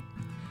day.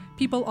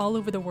 People all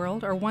over the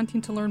world are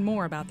wanting to learn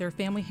more about their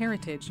family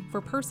heritage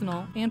for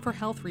personal and for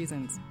health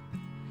reasons.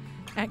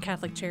 At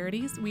Catholic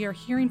Charities, we are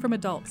hearing from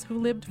adults who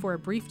lived for a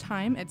brief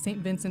time at St.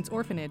 Vincent's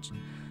Orphanage,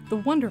 the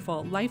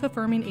wonderful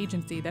life-affirming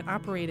agency that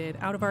operated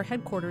out of our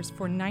headquarters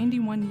for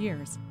 91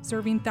 years,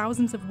 serving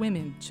thousands of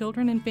women,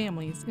 children, and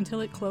families until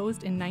it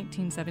closed in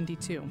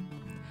 1972.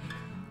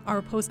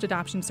 Our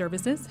post-adoption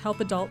services help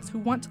adults who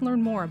want to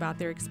learn more about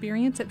their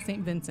experience at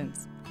St.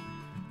 Vincent's.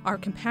 Our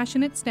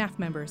compassionate staff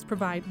members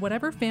provide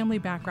whatever family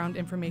background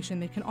information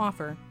they can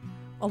offer,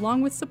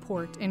 along with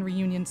support and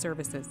reunion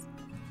services.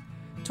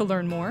 To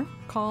learn more,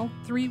 call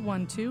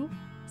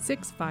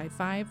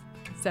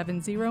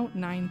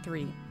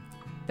 312-655-7093.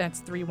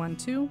 That's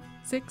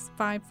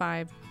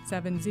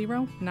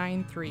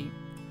 312-655-7093.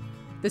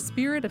 The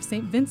spirit of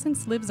St.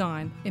 Vincent's lives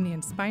on in the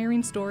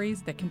inspiring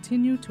stories that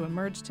continue to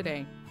emerge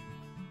today.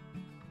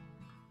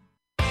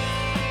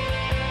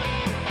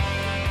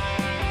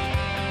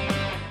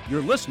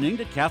 You're listening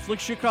to Catholic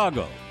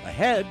Chicago.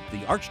 Ahead,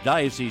 the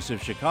Archdiocese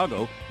of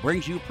Chicago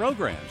brings you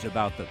programs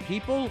about the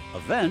people,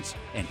 events,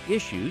 and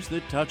issues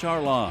that touch our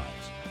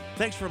lives.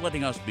 Thanks for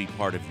letting us be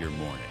part of your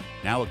morning.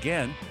 Now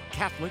again,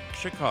 Catholic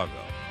Chicago.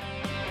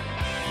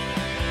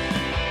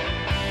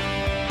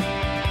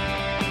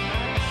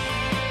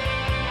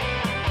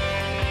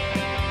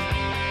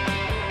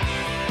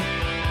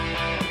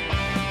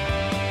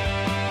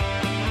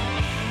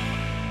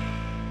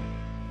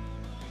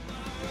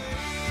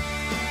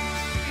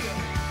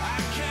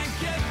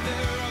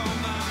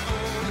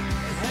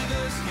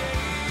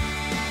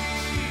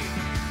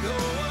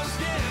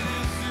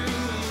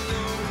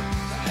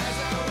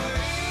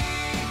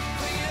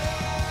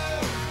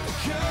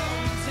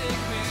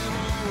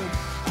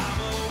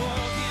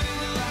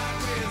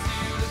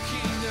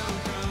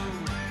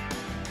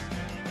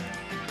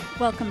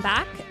 Welcome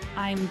back.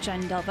 I'm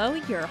Jen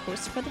Delvaux, your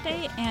host for the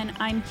day, and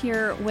I'm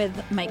here with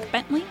Mike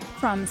Bentley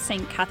from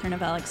St. Catherine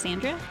of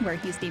Alexandria, where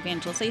he's the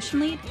evangelization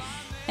lead,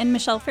 and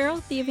Michelle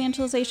Farrell, the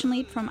evangelization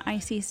lead from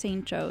IC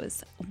St.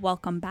 Joe's.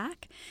 Welcome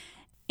back.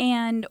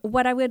 And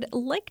what I would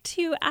like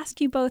to ask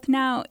you both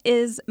now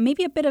is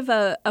maybe a bit of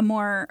a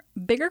more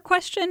bigger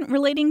question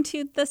relating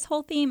to this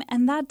whole theme,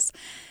 and that's,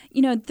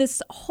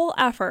 this whole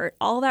effort,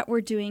 all that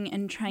we're doing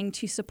and trying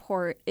to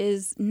support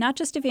is not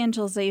just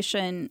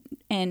evangelization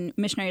and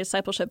missionary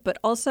discipleship, but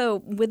also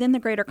within the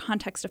greater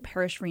context of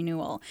parish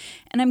renewal.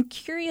 And I'm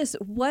curious,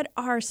 what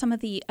are some of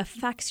the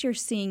effects you're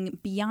seeing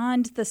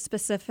beyond the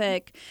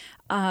specific,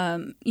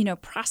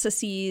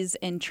 processes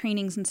and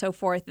trainings and so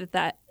forth,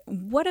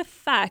 what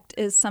effect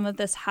is some of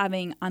this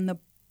having on the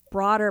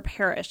broader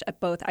parish at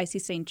both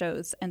IC St.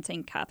 Joe's and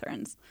St.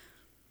 Catherine's?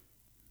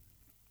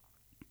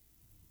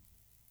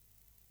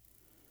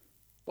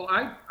 Well,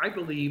 I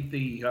believe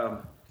the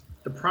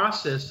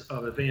process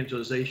of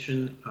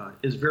evangelization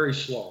is very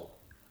slow.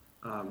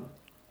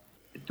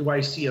 Do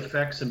I see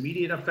effects,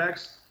 immediate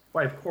effects?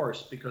 Why, of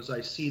course, because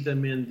I see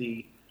them in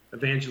the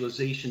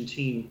evangelization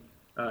team.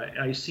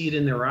 I see it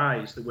in their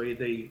eyes, the way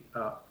they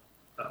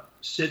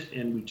sit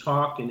and we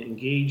talk and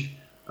engage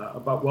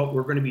about what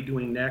we're going to be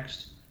doing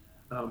next.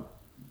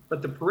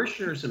 But the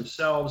parishioners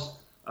themselves,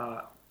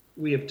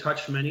 we have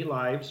touched many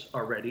lives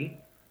already,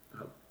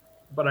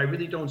 but I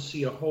really don't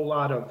see a whole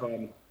lot of,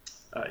 a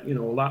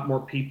lot more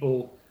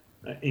people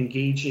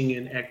engaging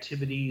in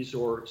activities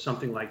or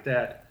something like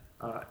that.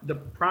 The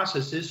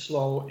process is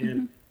slow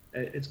and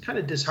it's kind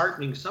of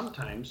disheartening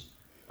sometimes,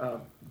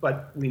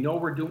 but we know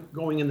we're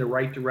going in the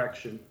right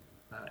direction.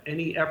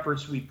 Any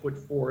efforts we put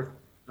forth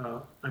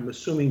I'm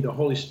assuming the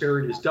Holy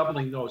Spirit is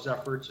doubling those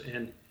efforts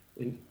and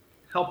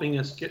helping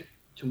us get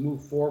to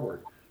move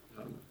forward.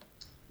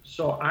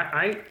 So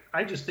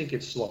I just think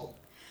it's slow.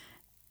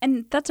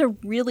 And that's a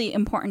really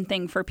important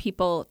thing for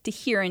people to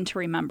hear and to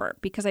remember,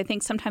 because I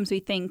think sometimes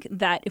we think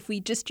that if we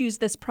just use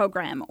this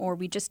program or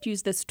we just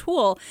use this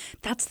tool,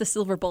 that's the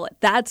silver bullet.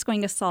 That's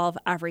going to solve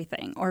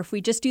everything. Or if we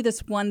just do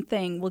this one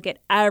thing, we'll get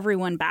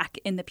everyone back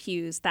in the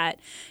pews that,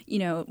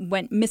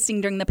 went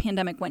missing during the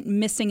pandemic, went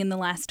missing in the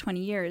last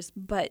 20 years.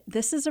 But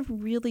this is a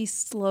really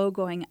slow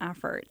going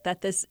effort,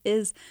 that this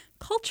is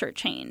culture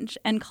change,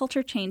 and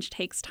culture change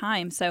takes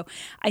time. So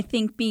I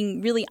think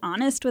being really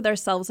honest with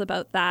ourselves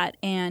about that,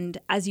 and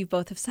as you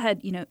both have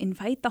said,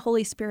 invite the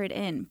Holy Spirit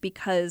in,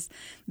 because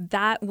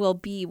that will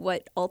be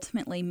what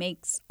ultimately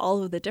makes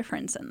all of the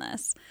difference in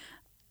this.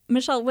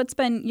 Michelle, what's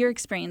been your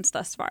experience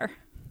thus far?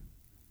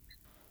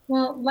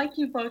 Well, like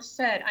you both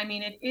said,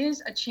 it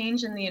is a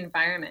change in the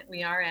environment.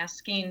 We are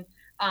asking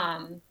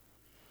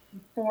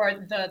for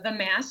the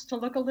Mass to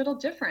look a little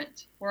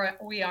different.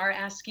 We are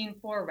asking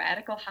for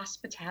radical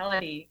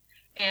hospitality,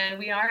 and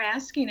we are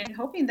asking and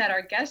hoping that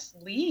our guests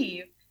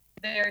leave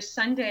their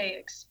Sunday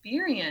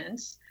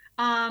experience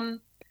a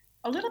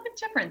little bit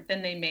different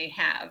than they may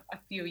have a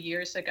few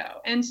years ago.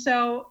 And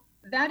so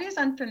that is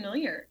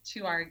unfamiliar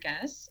to our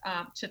guests,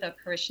 to the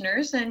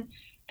parishioners, and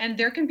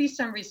there can be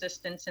some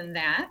resistance in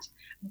that.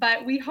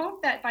 But we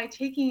hope that by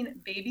taking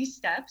baby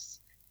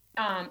steps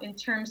in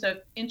terms of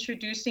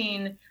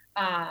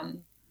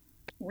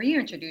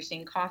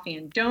reintroducing coffee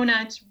and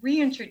donuts,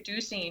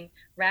 reintroducing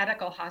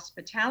radical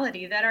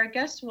hospitality, that our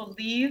guests will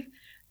leave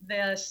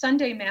the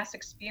Sunday Mass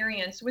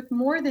experience with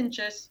more than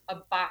just a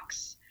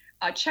box,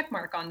 a check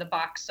mark on the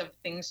box of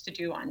things to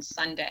do on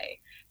Sunday.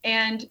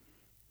 And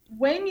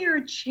when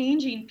you're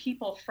changing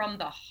people from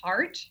the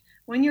heart,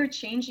 when you're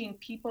changing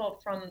people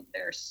from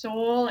their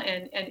soul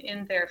and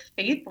in their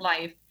faith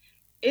life,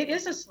 it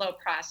is a slow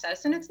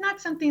process, and it's not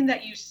something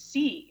that you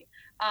see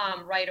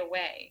right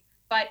away.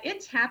 But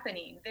it's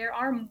happening. There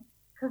are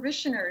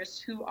parishioners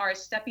who are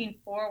stepping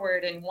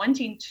forward and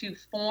wanting to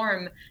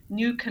form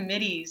new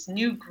committees,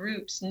 new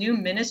groups, new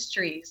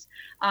ministries,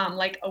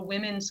 like a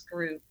women's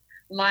group,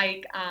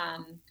 like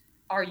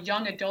our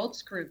young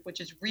adults group,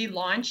 which is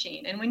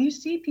relaunching. And when you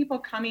see people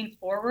coming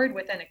forward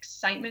with an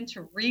excitement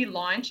to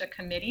relaunch a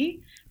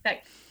committee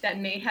that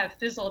may have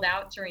fizzled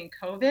out during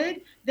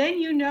COVID, then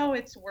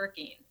it's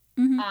working.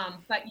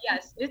 Mm-hmm. But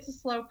yes, it's a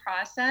slow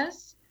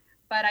process.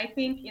 But I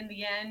think in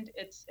the end,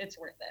 it's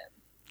worth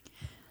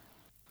it.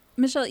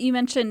 Michelle, you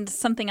mentioned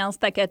something else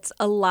that gets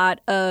a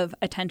lot of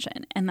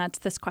attention, and that's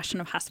this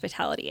question of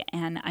hospitality.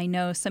 And I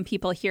know some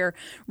people hear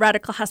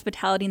radical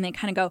hospitality and they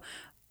kind of go,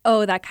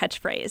 oh, that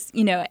catchphrase,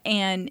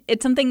 and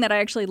it's something that I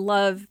actually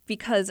love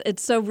because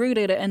it's so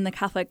rooted in the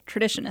Catholic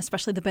tradition,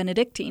 especially the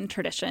Benedictine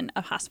tradition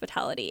of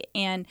hospitality.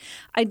 And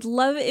I'd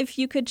love if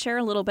you could share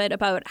a little bit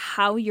about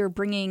how you're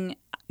bringing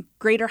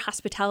greater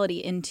hospitality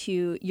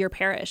into your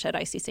parish at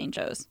IC St.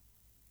 Joe's.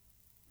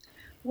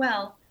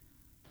 Well,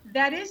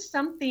 that is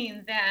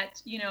something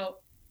that,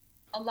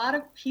 a lot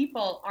of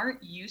people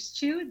aren't used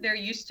to. They're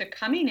used to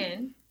coming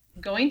in,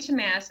 going to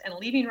Mass, and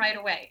leaving right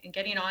away and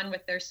getting on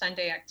with their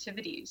Sunday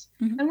activities.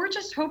 Mm-hmm. And we're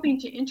just hoping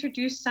to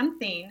introduce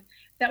something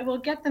that will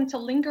get them to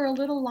linger a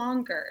little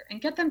longer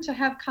and get them to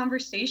have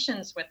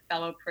conversations with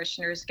fellow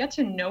parishioners, get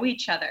to know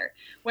each other,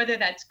 whether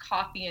that's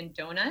coffee and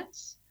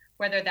donuts,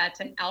 whether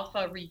that's an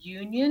Alpha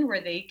reunion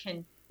where they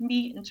can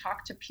meet and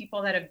talk to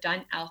people that have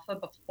done Alpha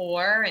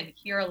before and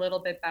hear a little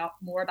bit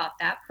more about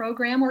that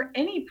program, or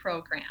any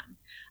program.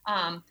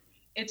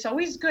 It's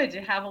always good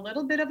to have a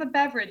little bit of a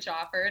beverage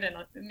offered, and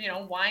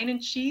wine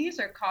and cheese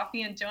or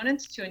coffee and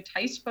donuts to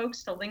entice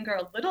folks to linger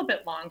a little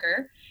bit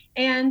longer.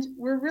 And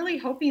we're really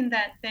hoping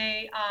that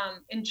they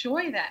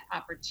enjoy that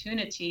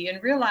opportunity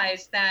and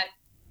realize that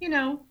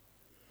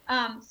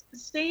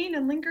staying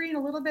and lingering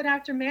a little bit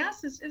after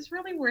Mass is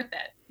really worth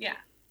it. Yeah.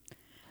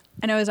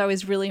 And I was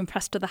always really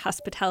impressed with the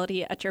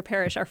hospitality at your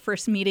parish. Our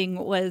first meeting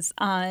was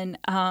on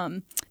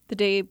the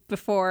day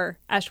before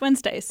Ash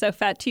Wednesday, so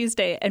Fat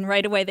Tuesday, and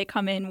right away they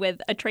come in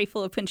with a tray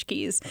full of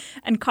punchkis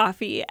and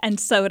coffee and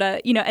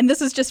soda, and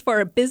this is just for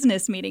a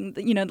business meeting,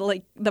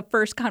 like the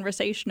first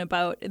conversation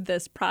about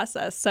this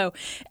process. So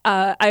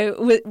I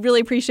really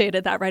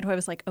appreciated that right away. I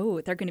was like,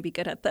 oh, they're going to be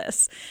good at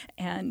this.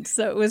 And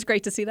so it was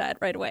great to see that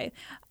right away.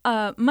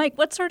 Mike,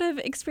 what sort of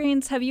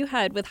experience have you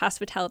had with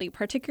hospitality,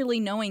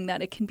 particularly knowing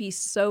that it can be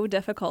so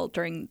difficult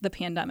during the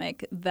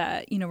pandemic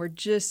that, we're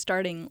just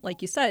starting,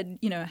 like you said,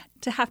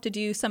 to have to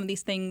do some of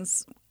these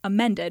things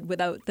amended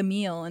without the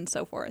meal and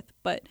so forth.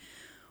 But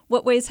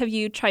what ways have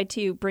you tried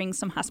to bring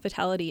some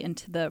hospitality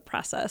into the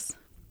process?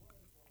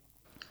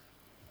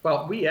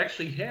 Well, we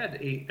actually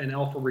had an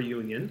Alpha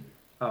reunion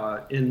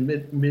in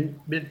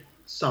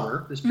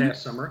mid-summer, this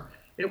past summer.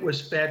 It was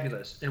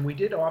fabulous. And we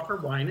did offer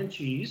wine and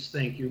cheese.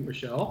 Thank you,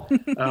 Michelle.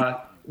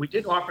 We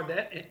did offer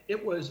that.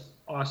 It was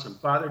awesome.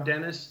 Father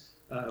Dennis,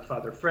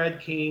 Father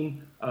Fred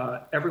came.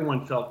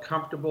 Everyone felt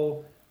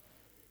comfortable.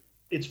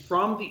 It's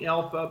from the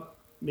Alpha,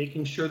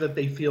 making sure that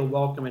they feel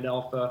welcome at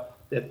Alpha,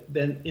 that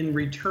then in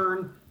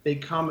return, they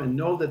come and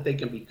know that they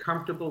can be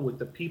comfortable with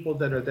the people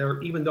that are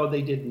there, even though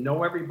they didn't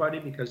know everybody,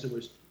 because it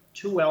was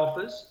 2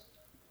 alphas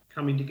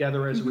coming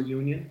together as a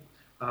reunion.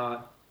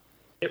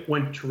 It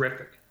went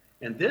terrific.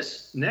 And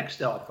this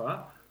next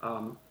alpha,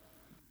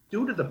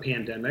 due to the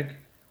pandemic,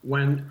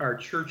 when our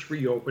church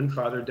reopened,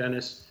 Father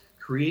Dennis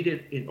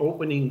created an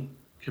opening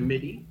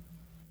committee,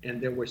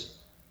 and there was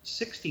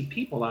 60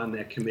 people on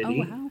that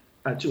committee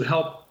to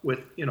help with,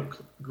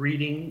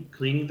 greeting,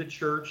 cleaning the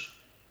church.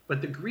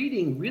 But the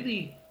greeting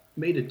really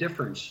made a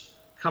difference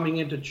coming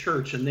into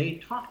church, and they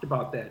talked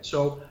about that.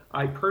 So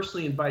I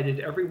personally invited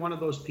every one of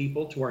those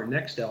people to our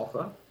next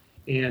alpha,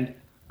 and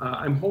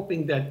I'm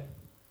hoping that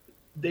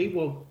they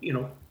will,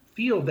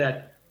 feel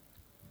that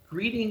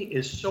greeting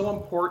is so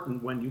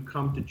important when you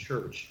come to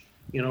church.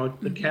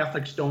 The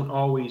Catholics don't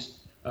always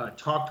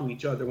talk to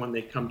each other when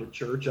they come to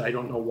church. I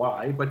don't know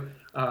why, but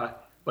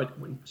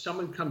when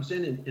someone comes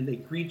in and they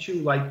greet you,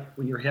 like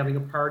when you're having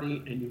a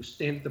party and you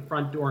stand at the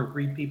front door and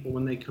greet people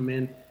when they come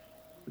in,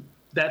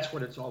 that's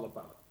what it's all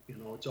about.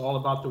 It's all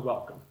about the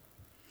welcome.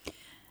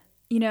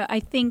 I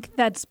think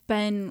that's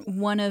been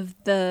one of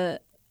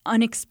the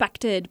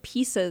unexpected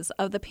pieces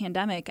of the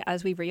pandemic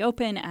as we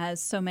reopen,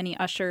 as so many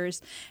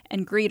ushers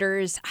and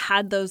greeters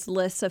had those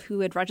lists of who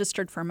had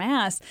registered for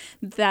Mass,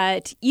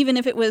 that even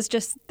if it was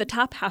just the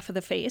top half of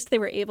the face, they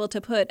were able to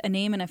put a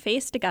name and a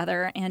face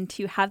together and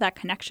to have that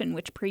connection,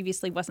 which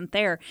previously wasn't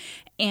there.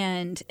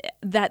 And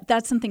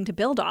that's something to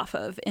build off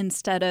of,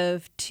 instead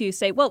of to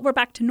say, well, we're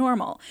back to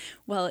normal.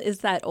 Well, is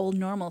that old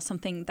normal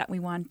something that we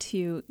want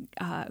to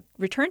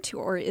return to,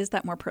 or is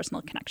that more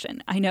personal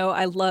connection? I know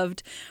I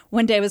loved,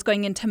 one day I was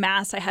going into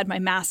Mass, I had my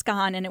mask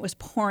on and it was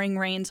pouring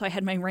rain, so I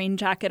had my rain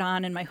jacket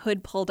on and my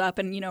hood pulled up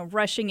and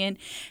rushing in,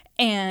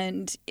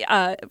 and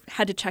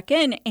had to check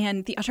in,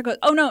 and the usher goes,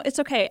 "Oh no, it's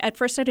okay. At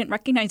first I didn't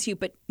recognize you,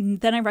 but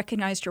then I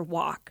recognized your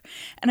walk."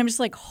 And I'm just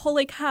like,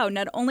 holy cow,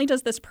 not only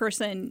does this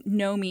person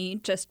know me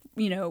just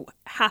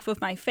half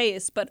of my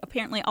face, but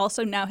apparently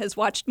also now has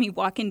watched me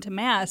walk into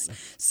Mass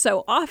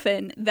so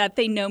often that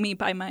they know me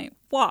by my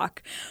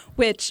walk,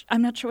 which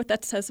I'm not sure what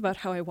that says about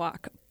how I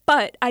walk.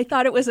 But I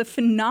thought it was a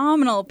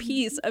phenomenal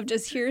piece of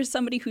just, here's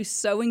somebody who's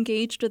so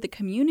engaged with the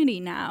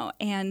community now,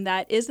 and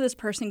that is this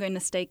person going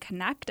to stay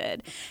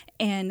connected?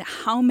 And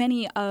how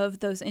many of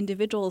those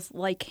individuals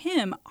like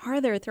him are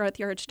there throughout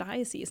the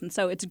Archdiocese? And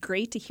so it's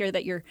great to hear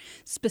that you're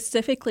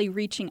specifically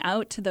reaching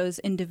out to those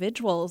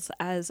individuals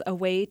as a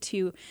way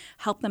to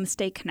help them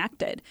stay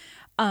connected.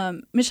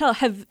 Michelle,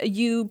 have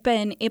you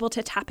been able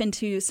to tap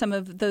into some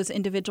of those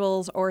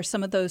individuals or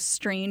some of those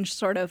strange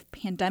sort of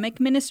pandemic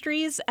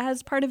ministries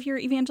as part of your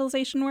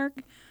evangelization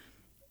work?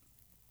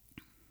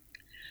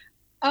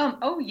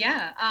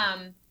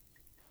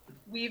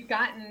 We've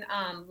gotten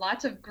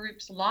lots of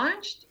groups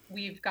launched.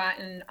 We've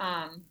gotten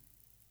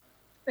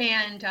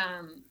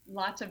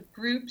lots of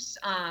groups.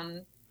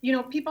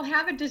 People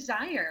have a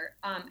desire,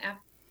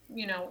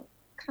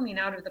 coming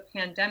out of the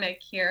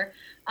pandemic here,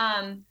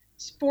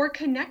 for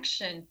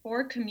connection,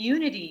 for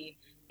community,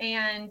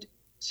 and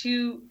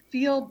to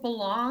feel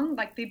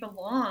like they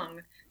belong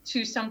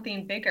to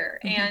something bigger.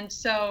 And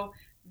so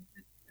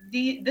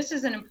this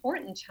is an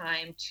important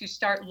time to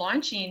start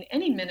launching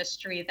any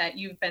ministry that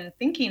you've been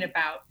thinking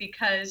about,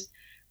 because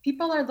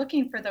people are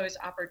looking for those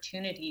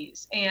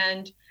opportunities.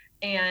 And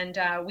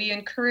we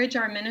encourage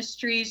our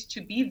ministries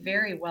to be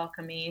very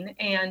welcoming,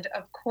 and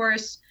of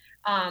course,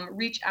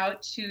 reach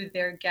out to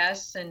their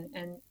guests and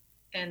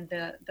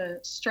the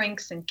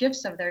strengths and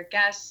gifts of their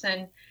guests,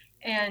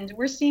 and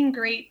we're seeing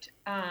great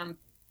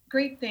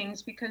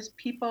things, because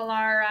people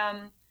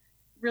are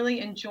really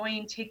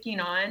enjoying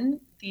taking on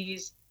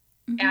these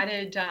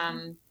added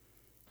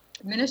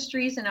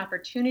ministries and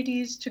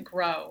opportunities to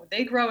grow.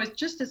 They grow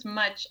just as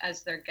much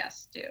as their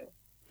guests do.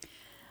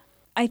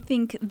 I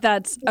think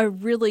that's a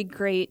really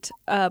great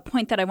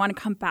point that I want to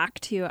come back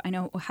to. I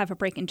know we'll have a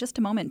break in just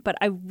a moment, but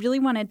I really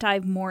want to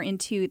dive more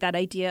into that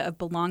idea of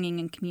belonging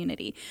and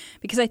community,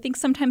 because I think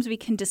sometimes we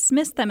can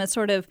dismiss them as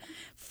sort of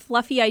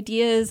fluffy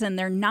ideas and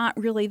they're not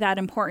really that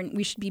important.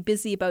 We should be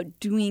busy about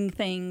doing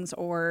things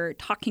or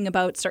talking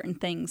about certain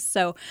things.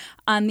 So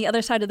on the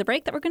other side of the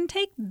break that we're going to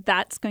take,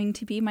 that's going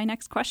to be my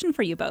next question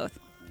for you both.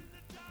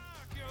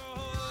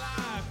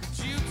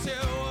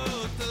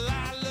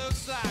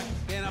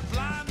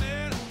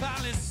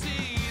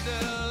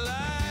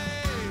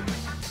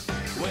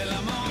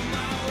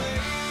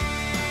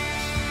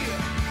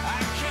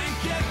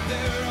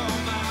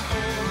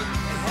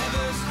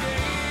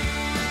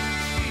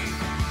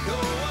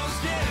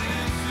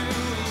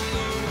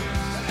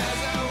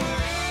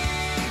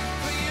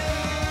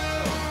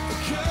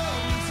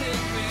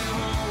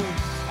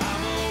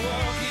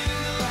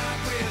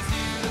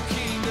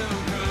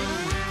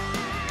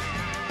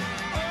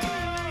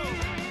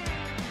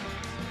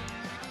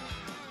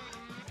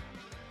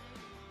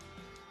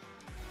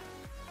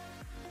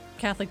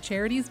 Catholic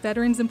Charities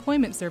Veterans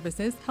Employment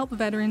Services help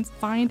veterans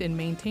find and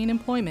maintain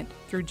employment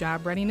through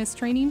job readiness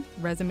training,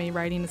 resume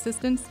writing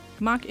assistance,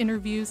 mock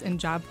interviews, and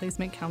job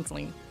placement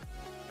counseling.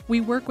 We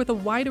work with a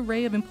wide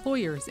array of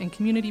employers and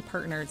community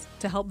partners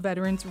to help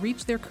veterans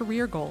reach their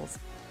career goals.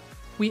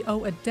 We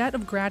owe a debt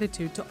of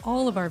gratitude to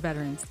all of our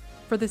veterans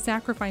for the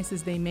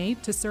sacrifices they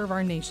made to serve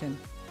our nation.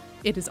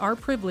 It is our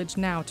privilege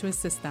now to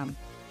assist them.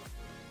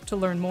 To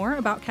learn more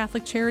about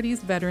Catholic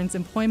Charities Veterans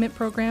Employment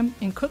Program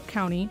in Cook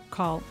County,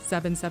 call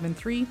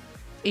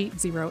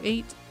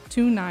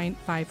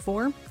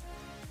 773-808-2954.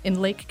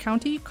 In Lake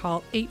County,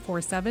 call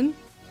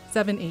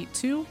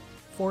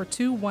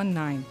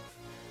 847-782-4219.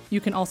 You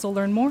can also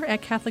learn more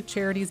at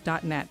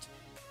CatholicCharities.net.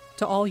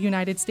 To all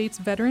United States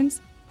veterans,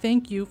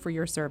 thank you for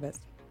your service.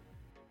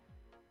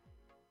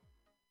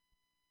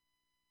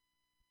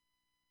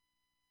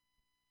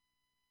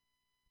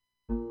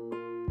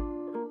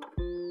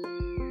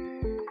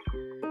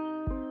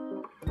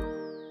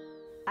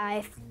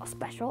 I feel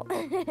special.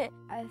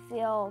 I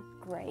feel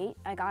great.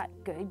 I got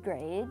good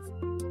grades.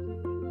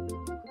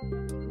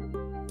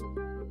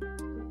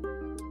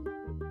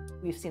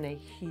 We've seen a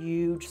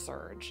huge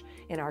surge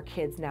in our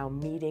kids now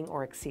meeting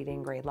or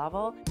exceeding grade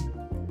level.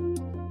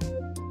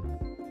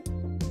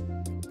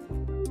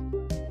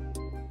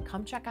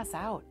 Come check us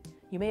out.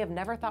 You may have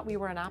never thought we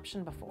were an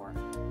option before.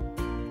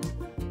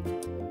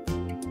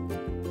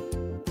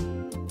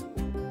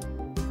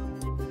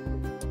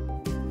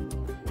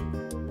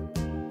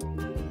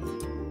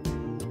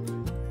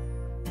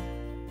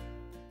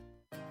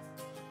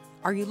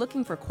 Are you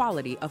looking for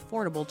quality,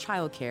 affordable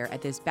childcare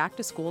at this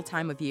back-to-school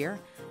time of year?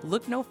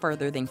 Look no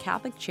further than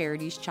Catholic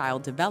Charities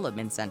Child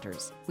Development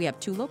Centers. We have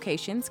 2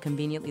 locations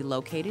conveniently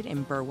located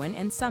in Berwyn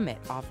and Summit,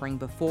 offering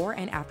before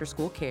and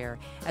after-school care,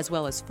 as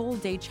well as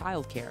full-day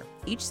childcare.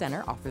 Each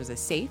center offers a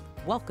safe,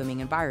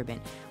 welcoming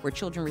environment where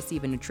children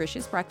receive a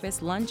nutritious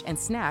breakfast, lunch, and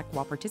snack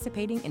while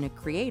participating in a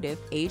creative,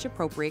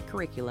 age-appropriate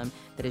curriculum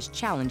that is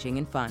challenging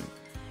and fun.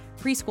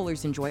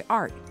 Preschoolers enjoy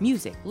art,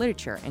 music,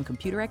 literature, and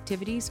computer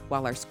activities,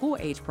 while our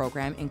school-age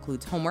program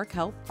includes homework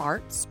help,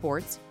 art,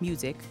 sports,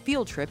 music,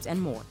 field trips,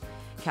 and more.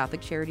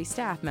 Catholic Charities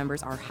staff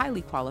members are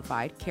highly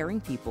qualified,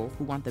 caring people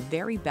who want the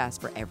very best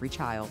for every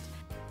child.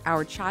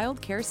 Our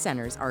child care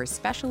centers are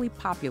especially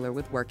popular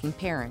with working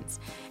parents.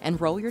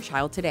 Enroll your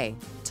child today.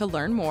 To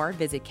learn more,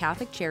 visit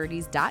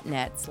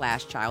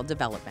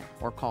CatholicCharities.net/childdevelopment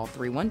or call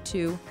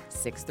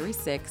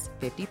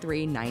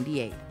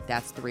 312-636-5398.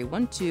 That's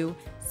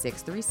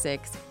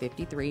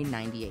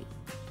 312-636-5398.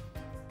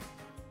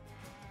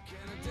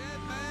 Can a dead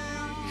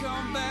man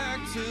come back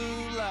to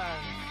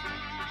life?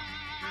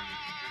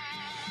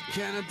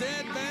 Can a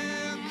dead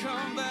man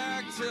come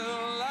back to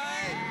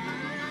life?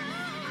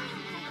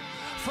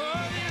 For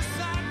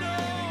this I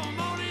know I'm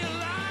only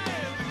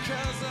alive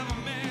because I'm a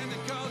man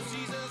that calls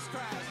Jesus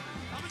Christ.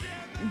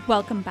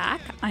 Welcome back.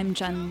 I'm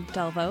Jen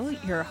Delvaux,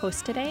 your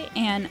host today,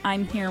 and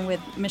I'm here with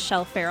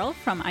Michelle Farrell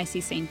from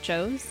IC St.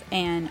 Joe's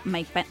and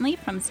Mike Bentley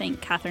from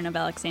St. Catherine of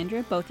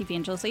Alexandria, both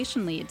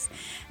evangelization leads.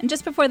 And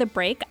just before the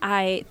break,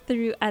 I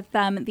threw at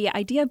them the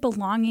idea of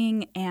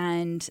belonging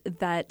and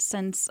that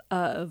sense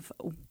of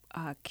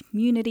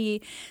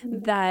community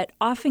that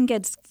often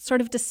gets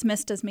sort of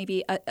dismissed as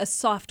maybe a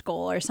soft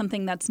goal or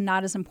something that's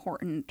not as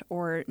important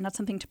or not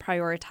something to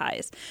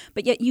prioritize.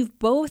 But yet you've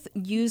both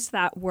used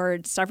that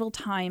word several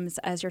times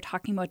as you're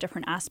talking about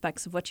different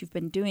aspects of what you've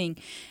been doing.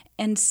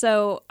 And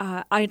so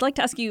I'd like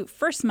to ask you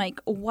first, Mike,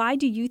 why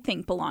do you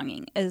think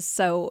belonging is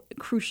so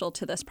crucial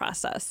to this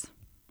process?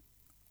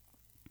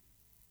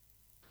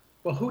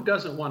 Well, who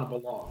doesn't want to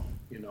belong,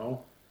 you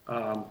know?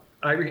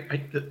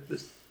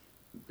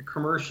 The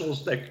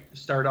commercials that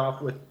start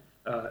off with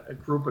a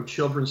group of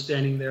children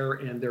standing there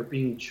and they're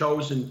being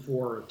chosen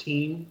for a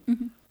team.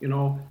 Mm-hmm. You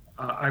know,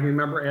 I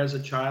remember as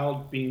a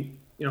child being,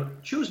 you know,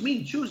 choose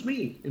me,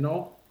 you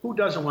know, who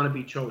doesn't want to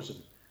be chosen?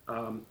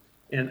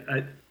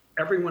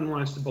 Everyone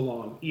wants to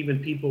belong. Even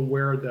people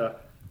wear a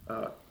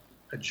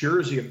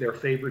jersey of their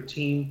favorite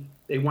team.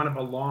 They want to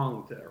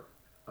belong there.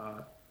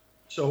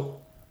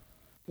 So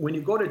when you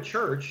go to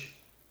church,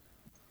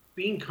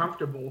 being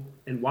comfortable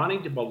and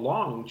wanting to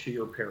belong to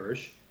your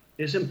parish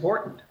is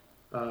important.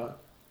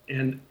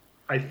 And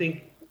I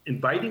think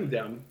inviting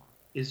them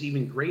is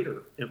even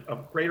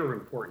of greater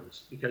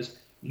importance because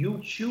you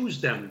choose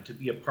them to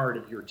be a part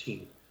of your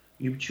team.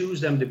 You choose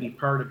them to be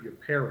part of your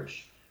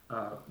parish.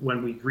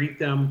 When we greet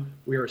them,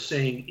 we are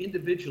saying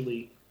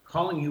individually,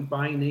 calling you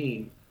by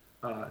name,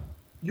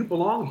 you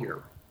belong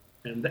here.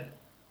 And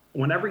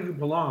whenever you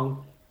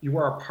belong, you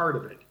are a part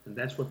of it. And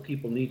that's what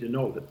people need to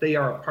know, that they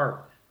are a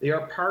part. They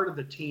are part of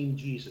the team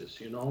Jesus,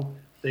 you know.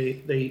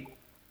 They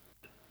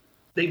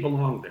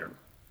belong there.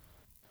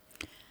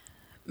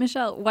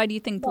 Michelle, why do you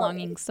think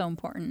belonging is so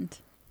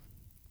important?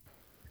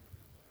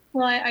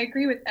 Well, I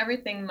agree with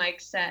everything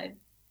Mike said.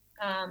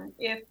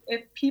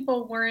 If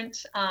people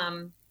weren't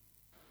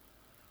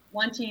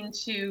wanting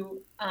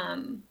to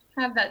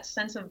have that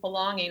sense of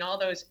belonging, all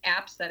those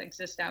apps that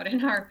exist out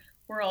in our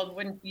world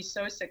wouldn't be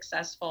so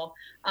successful.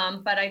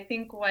 But I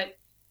think what's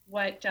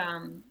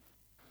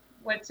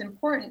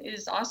important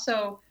is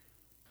also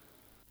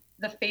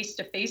the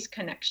face-to-face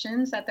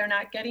connections that they're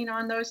not getting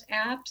on those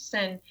apps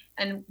and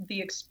the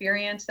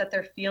experience that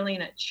they're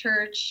feeling at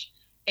church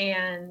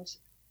and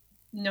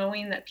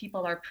knowing that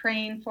people are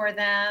praying for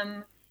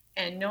them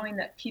and knowing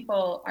that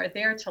people are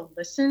there to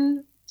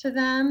listen to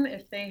them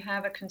if they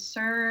have a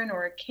concern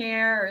or a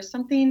care or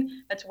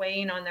something that's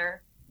weighing on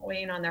their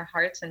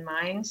hearts and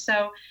minds.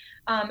 So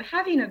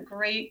having a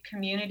great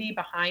community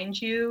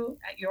behind you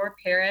at your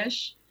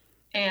parish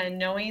and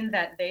knowing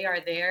that they are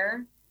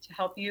there to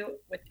help you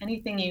with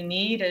anything you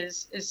need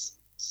is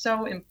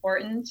so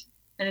important.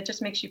 And it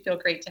just makes you feel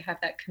great to have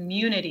that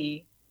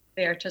community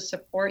there to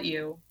support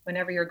you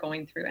whenever you're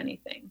going through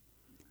anything.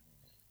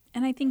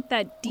 And I think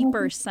that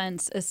deeper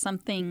sense is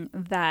something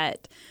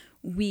that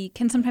we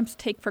can sometimes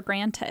take for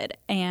granted.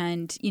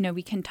 And,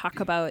 we can talk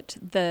about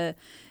the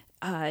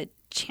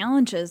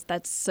challenges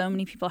that so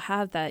many people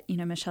have that,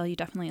 Michelle, you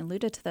definitely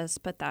alluded to this,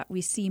 but that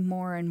we see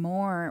more and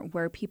more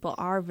where people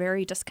are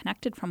very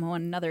disconnected from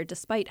one another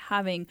despite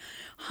having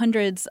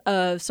hundreds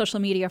of social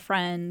media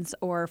friends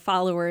or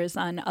followers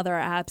on other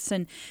apps.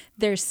 And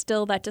there's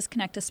still that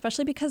disconnect,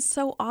 especially because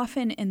so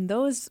often in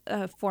those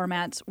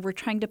formats, we're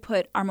trying to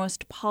put our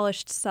most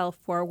polished self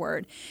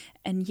forward.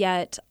 And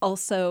yet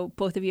also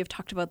both of you have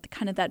talked about the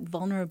kind of that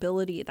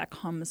vulnerability that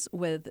comes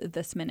with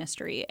this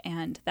ministry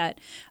and that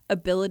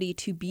ability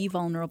to be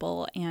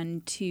vulnerable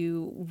and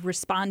to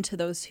respond to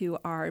those who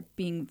are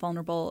being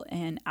vulnerable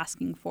and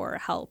asking for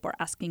help or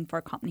asking for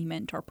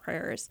accompaniment or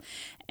prayers.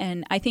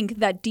 And I think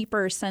that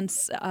deeper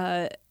sense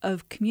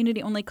of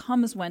community only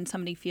comes when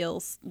somebody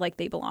feels like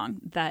they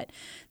belong, that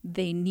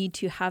they need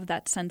to have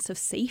that sense of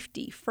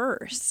safety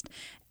first.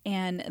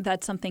 And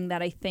that's something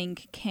that I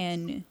think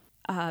can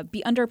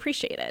be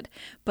underappreciated,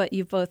 but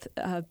you both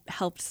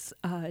helped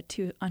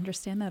to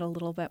understand that a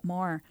little bit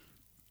more.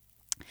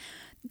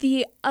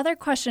 The other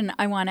question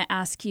I want to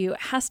ask you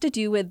has to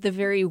do with the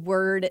very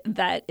word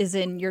that is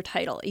in your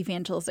title,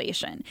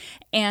 evangelization.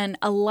 And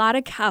a lot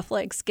of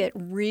Catholics get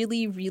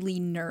really, really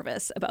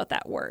nervous about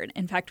that word.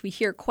 In fact, we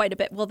hear quite a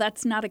bit, well,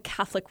 that's not a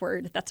Catholic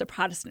word, that's a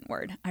Protestant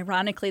word.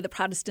 Ironically, the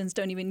Protestants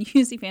don't even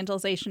use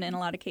evangelization in a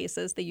lot of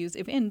cases. They use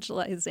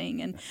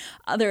evangelizing and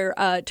other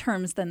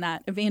terms than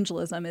that.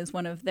 Evangelism is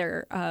one of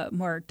their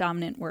more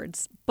dominant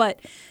words. But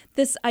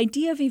this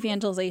idea of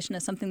evangelization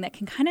is something that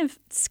can kind of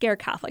scare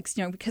Catholics,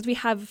 because we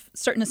have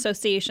certain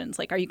associations,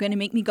 like, are you going to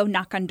make me go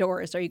knock on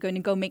doors? Are you going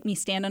to go make me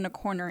stand in a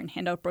corner and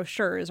hand out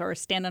brochures or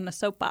stand on a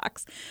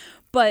soapbox?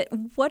 But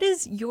what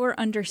is your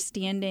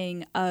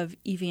understanding of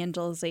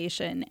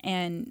evangelization?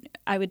 And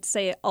I would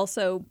say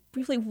also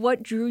briefly,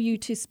 what drew you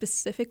to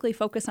specifically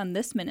focus on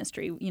this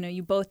ministry?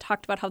 You both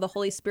talked about how the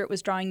Holy Spirit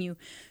was drawing you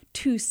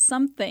to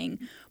something,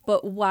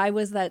 but why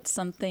was that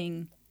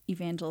something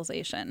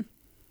evangelization?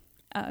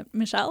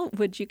 Michelle,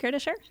 would you care to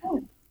share?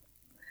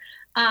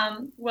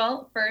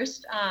 Well,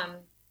 first,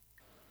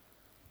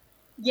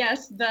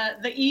 yes,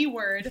 the E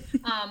word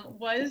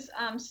was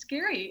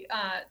scary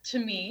to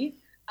me,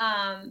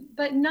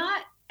 but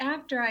not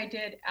after I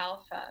did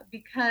Alpha,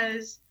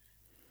 because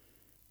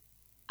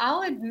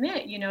I'll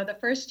admit, the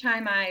first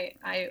time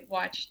I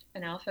watched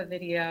an Alpha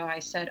video, I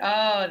said,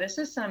 oh, this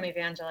is some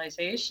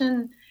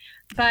evangelization.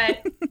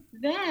 But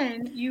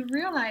then you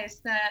realize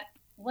that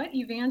what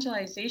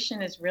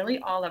evangelization is really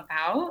all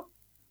about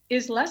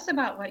is less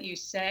about what you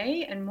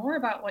say and more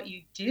about what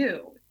you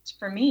do.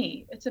 For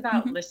me, it's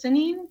about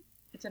listening.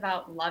 It's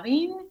about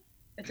loving.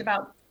 It's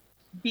about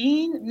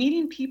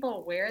meeting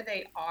people where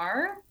they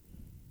are.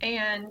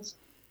 And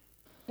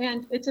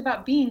it's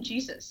about being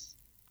Jesus,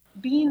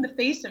 being the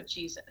face of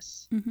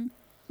Jesus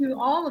to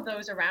all of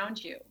those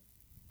around you.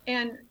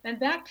 And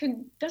that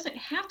doesn't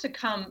have to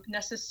come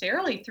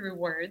necessarily through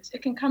words.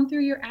 It can come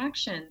through your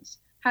actions,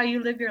 how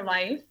you live your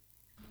life,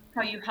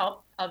 how you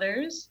help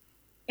others.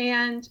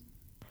 And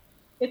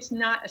it's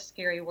not a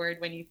scary word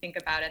when you think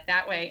about it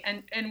that way.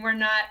 And we're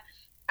not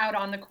out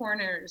on the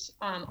corners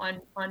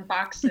on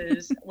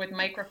boxes with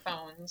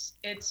microphones.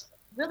 It's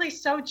really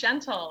so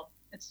gentle.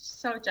 It's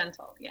so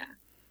gentle, yeah.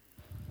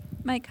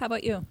 Mike, how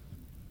about you?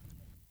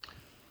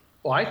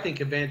 Well, I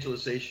think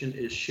evangelization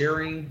is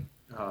sharing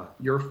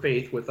your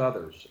faith with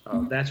others.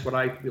 That's what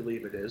I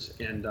believe it is.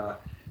 And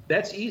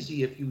that's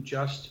easy if you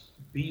just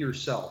be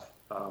yourself.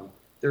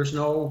 There's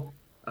no,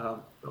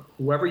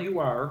 whoever you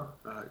are,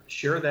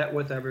 share that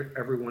with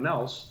everyone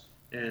else.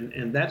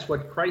 And that's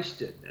what Christ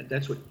did. And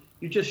that's what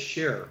you just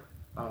share.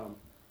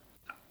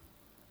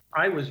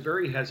 I was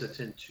very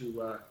hesitant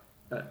to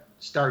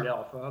start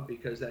Alpha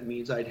because that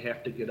means I'd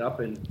have to get up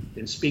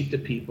and speak to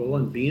people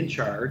and be in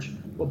charge.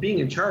 Well, being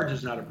in charge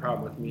is not a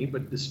problem with me,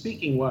 but the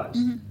speaking was.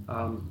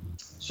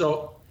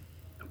 So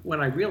when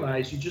I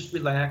realized you just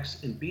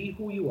relax and be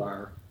who you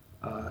are,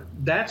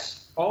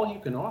 that's all you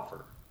can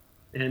offer.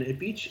 And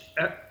if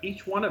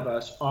each one of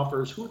us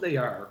offers who they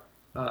are,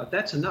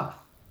 that's enough.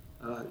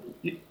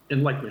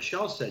 And like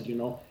Michelle said,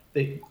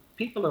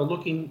 people are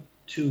looking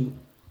to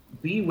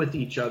be with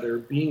each other,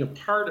 being a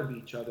part of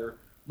each other,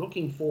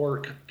 looking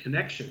for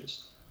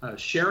connections.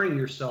 Sharing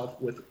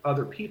yourself with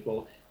other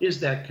people is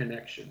that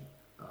connection.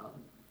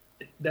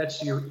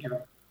 That's your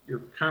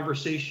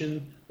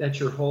conversation. That's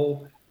your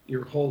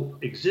whole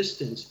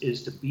existence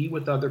is to be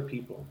with other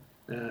people.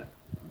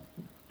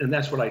 And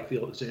that's what I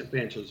feel is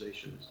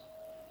evangelization is.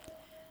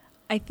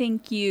 I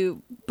think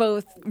you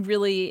both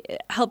really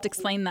helped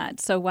explain that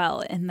so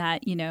well, in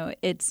that,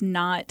 it's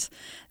not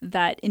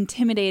that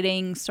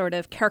intimidating sort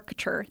of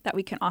caricature that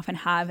we can often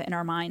have in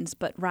our minds,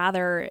 but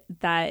rather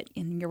that,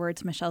 in your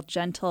words, Michelle,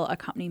 gentle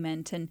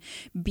accompaniment and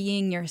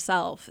being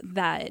yourself,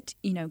 that,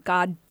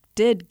 God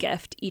did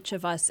gift each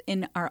of us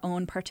in our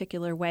own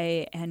particular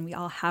way, and we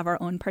all have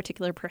our own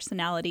particular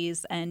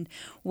personalities and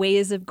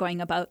ways of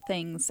going about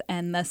things.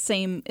 And the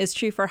same is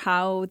true for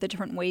how the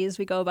different ways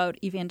we go about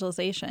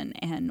evangelization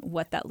and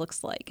what that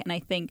looks like. And I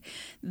think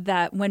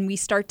that when we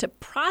start to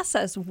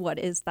process what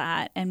is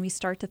that, and we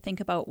start to think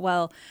about,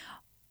 well,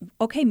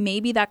 okay,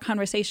 maybe that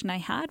conversation I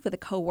had with a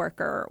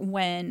coworker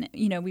when,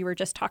 we were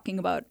just talking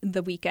about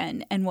the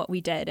weekend and what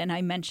we did, and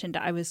I mentioned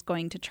I was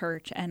going to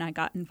church and I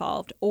got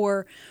involved,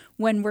 or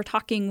when we're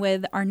talking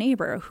with our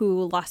neighbor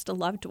who lost a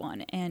loved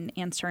one and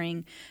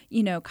answering,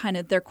 kind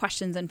of their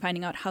questions and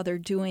finding out how they're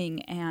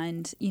doing,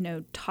 and,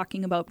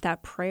 talking about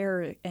that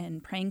prayer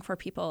and praying for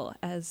people,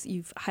 as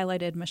you've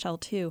highlighted, Michelle,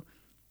 too.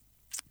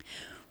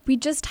 We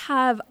just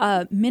have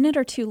a minute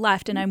or two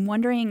left, and I'm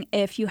wondering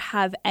if you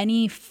have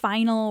any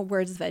final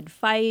words of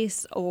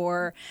advice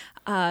or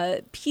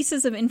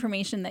pieces of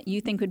information that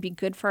you think would be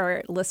good for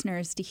our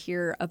listeners to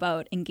hear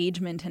about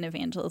engagement and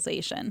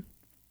evangelization.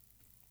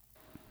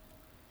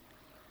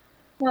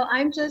 Well,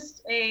 I'm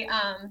just a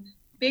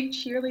big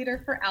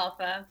cheerleader for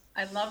Alpha.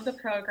 I love the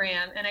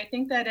program, and I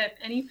think that if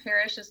any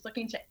parish is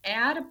looking to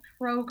add a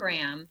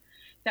program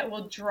that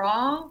will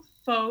draw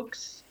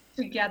folks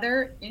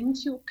together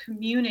into a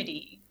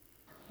community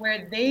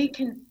where they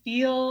can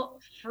feel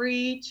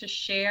free to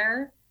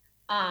share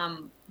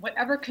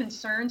whatever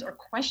concerns or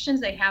questions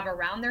they have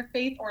around their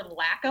faith or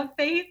lack of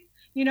faith.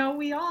 We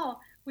all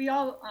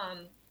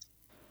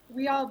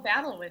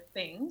battle with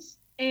things,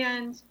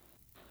 and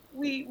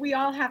we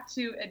all have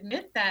to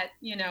admit that,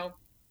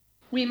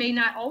 we may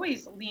not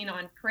always lean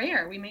on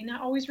prayer. We may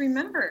not always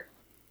remember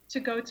to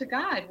go to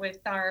God with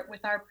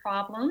our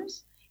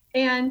problems.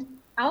 And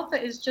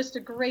Alpha is just a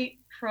great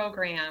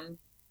program,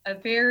 a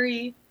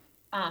very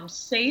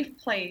safe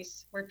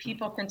place where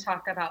people can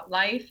talk about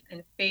life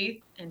and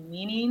faith and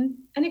meaning,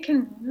 and it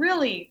can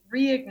really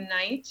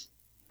reignite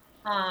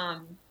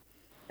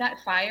that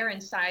fire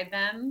inside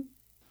them.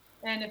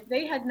 And if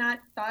they had not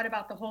thought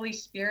about the Holy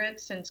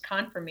Spirit since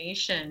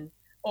confirmation,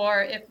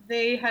 or if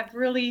they have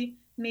really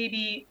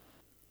maybe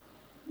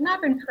not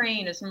been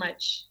praying as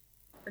much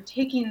or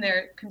taking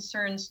their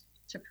concerns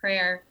to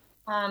prayer,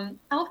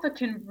 Alpha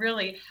can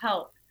really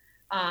help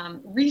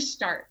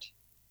restart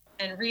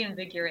and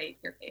reinvigorate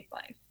your faith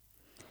life.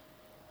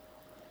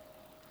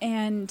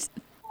 And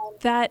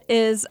that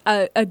is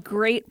a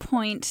great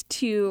point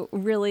to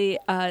really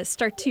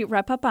start to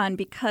wrap up on,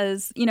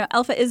 because,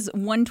 Alpha is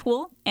one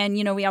tool. And,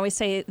 we always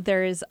say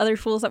there's other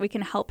tools that we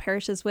can help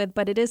parishes with,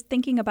 but it is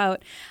thinking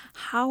about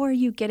how are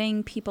you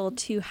getting people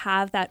to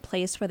have that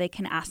place where they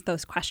can ask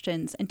those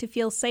questions and to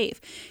feel safe.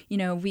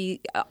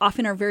 We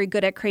often are very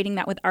good at creating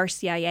that with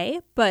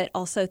RCIA, but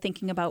also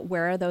thinking about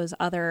where are those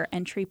other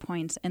entry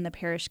points in the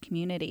parish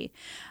community.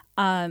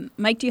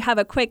 Mike, do you have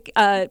a quick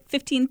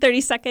 15,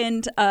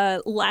 30-second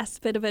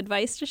last bit of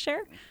advice to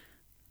share?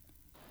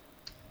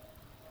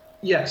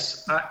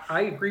 Yes,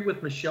 I agree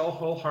with Michelle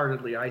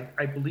wholeheartedly.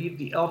 I believe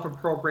the Alpha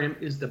program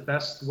is the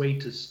best way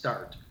to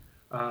start.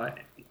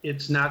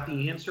 It's not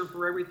the answer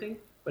for everything,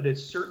 but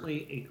it's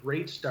certainly a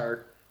great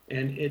start,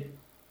 and it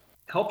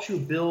helps you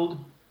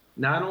build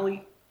not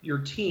only your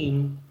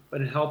team,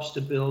 but it helps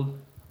to build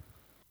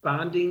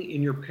bonding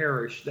in your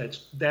parish.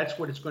 That's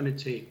what it's going to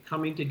take,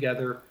 coming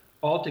together,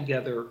 all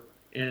together,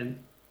 and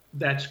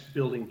that's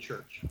building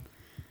church.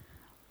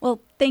 Well,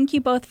 thank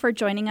you both for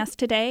joining us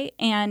today.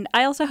 And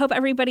I also hope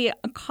everybody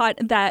caught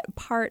that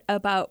part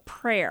about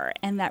prayer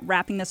and that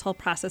wrapping this whole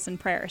process in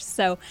prayer.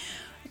 So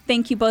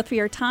thank you both for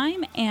your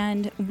time,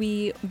 and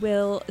we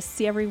will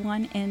see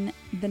everyone in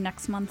the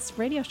next month's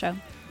radio show.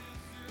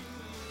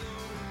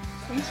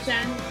 Thanks,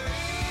 Jen.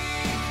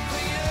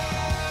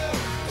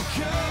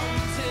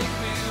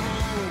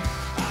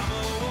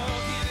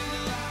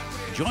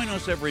 Join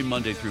us every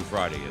Monday through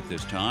Friday at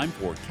this time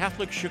for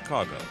Catholic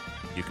Chicago.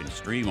 You can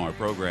stream our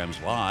programs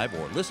live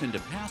or listen to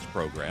past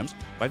programs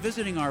by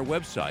visiting our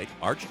website,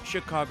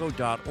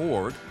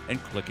 archchicago.org,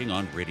 and clicking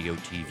on Radio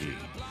TV.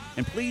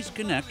 And please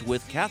connect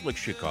with Catholic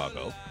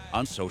Chicago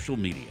on social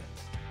media.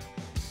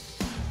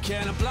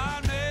 Can a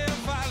blind man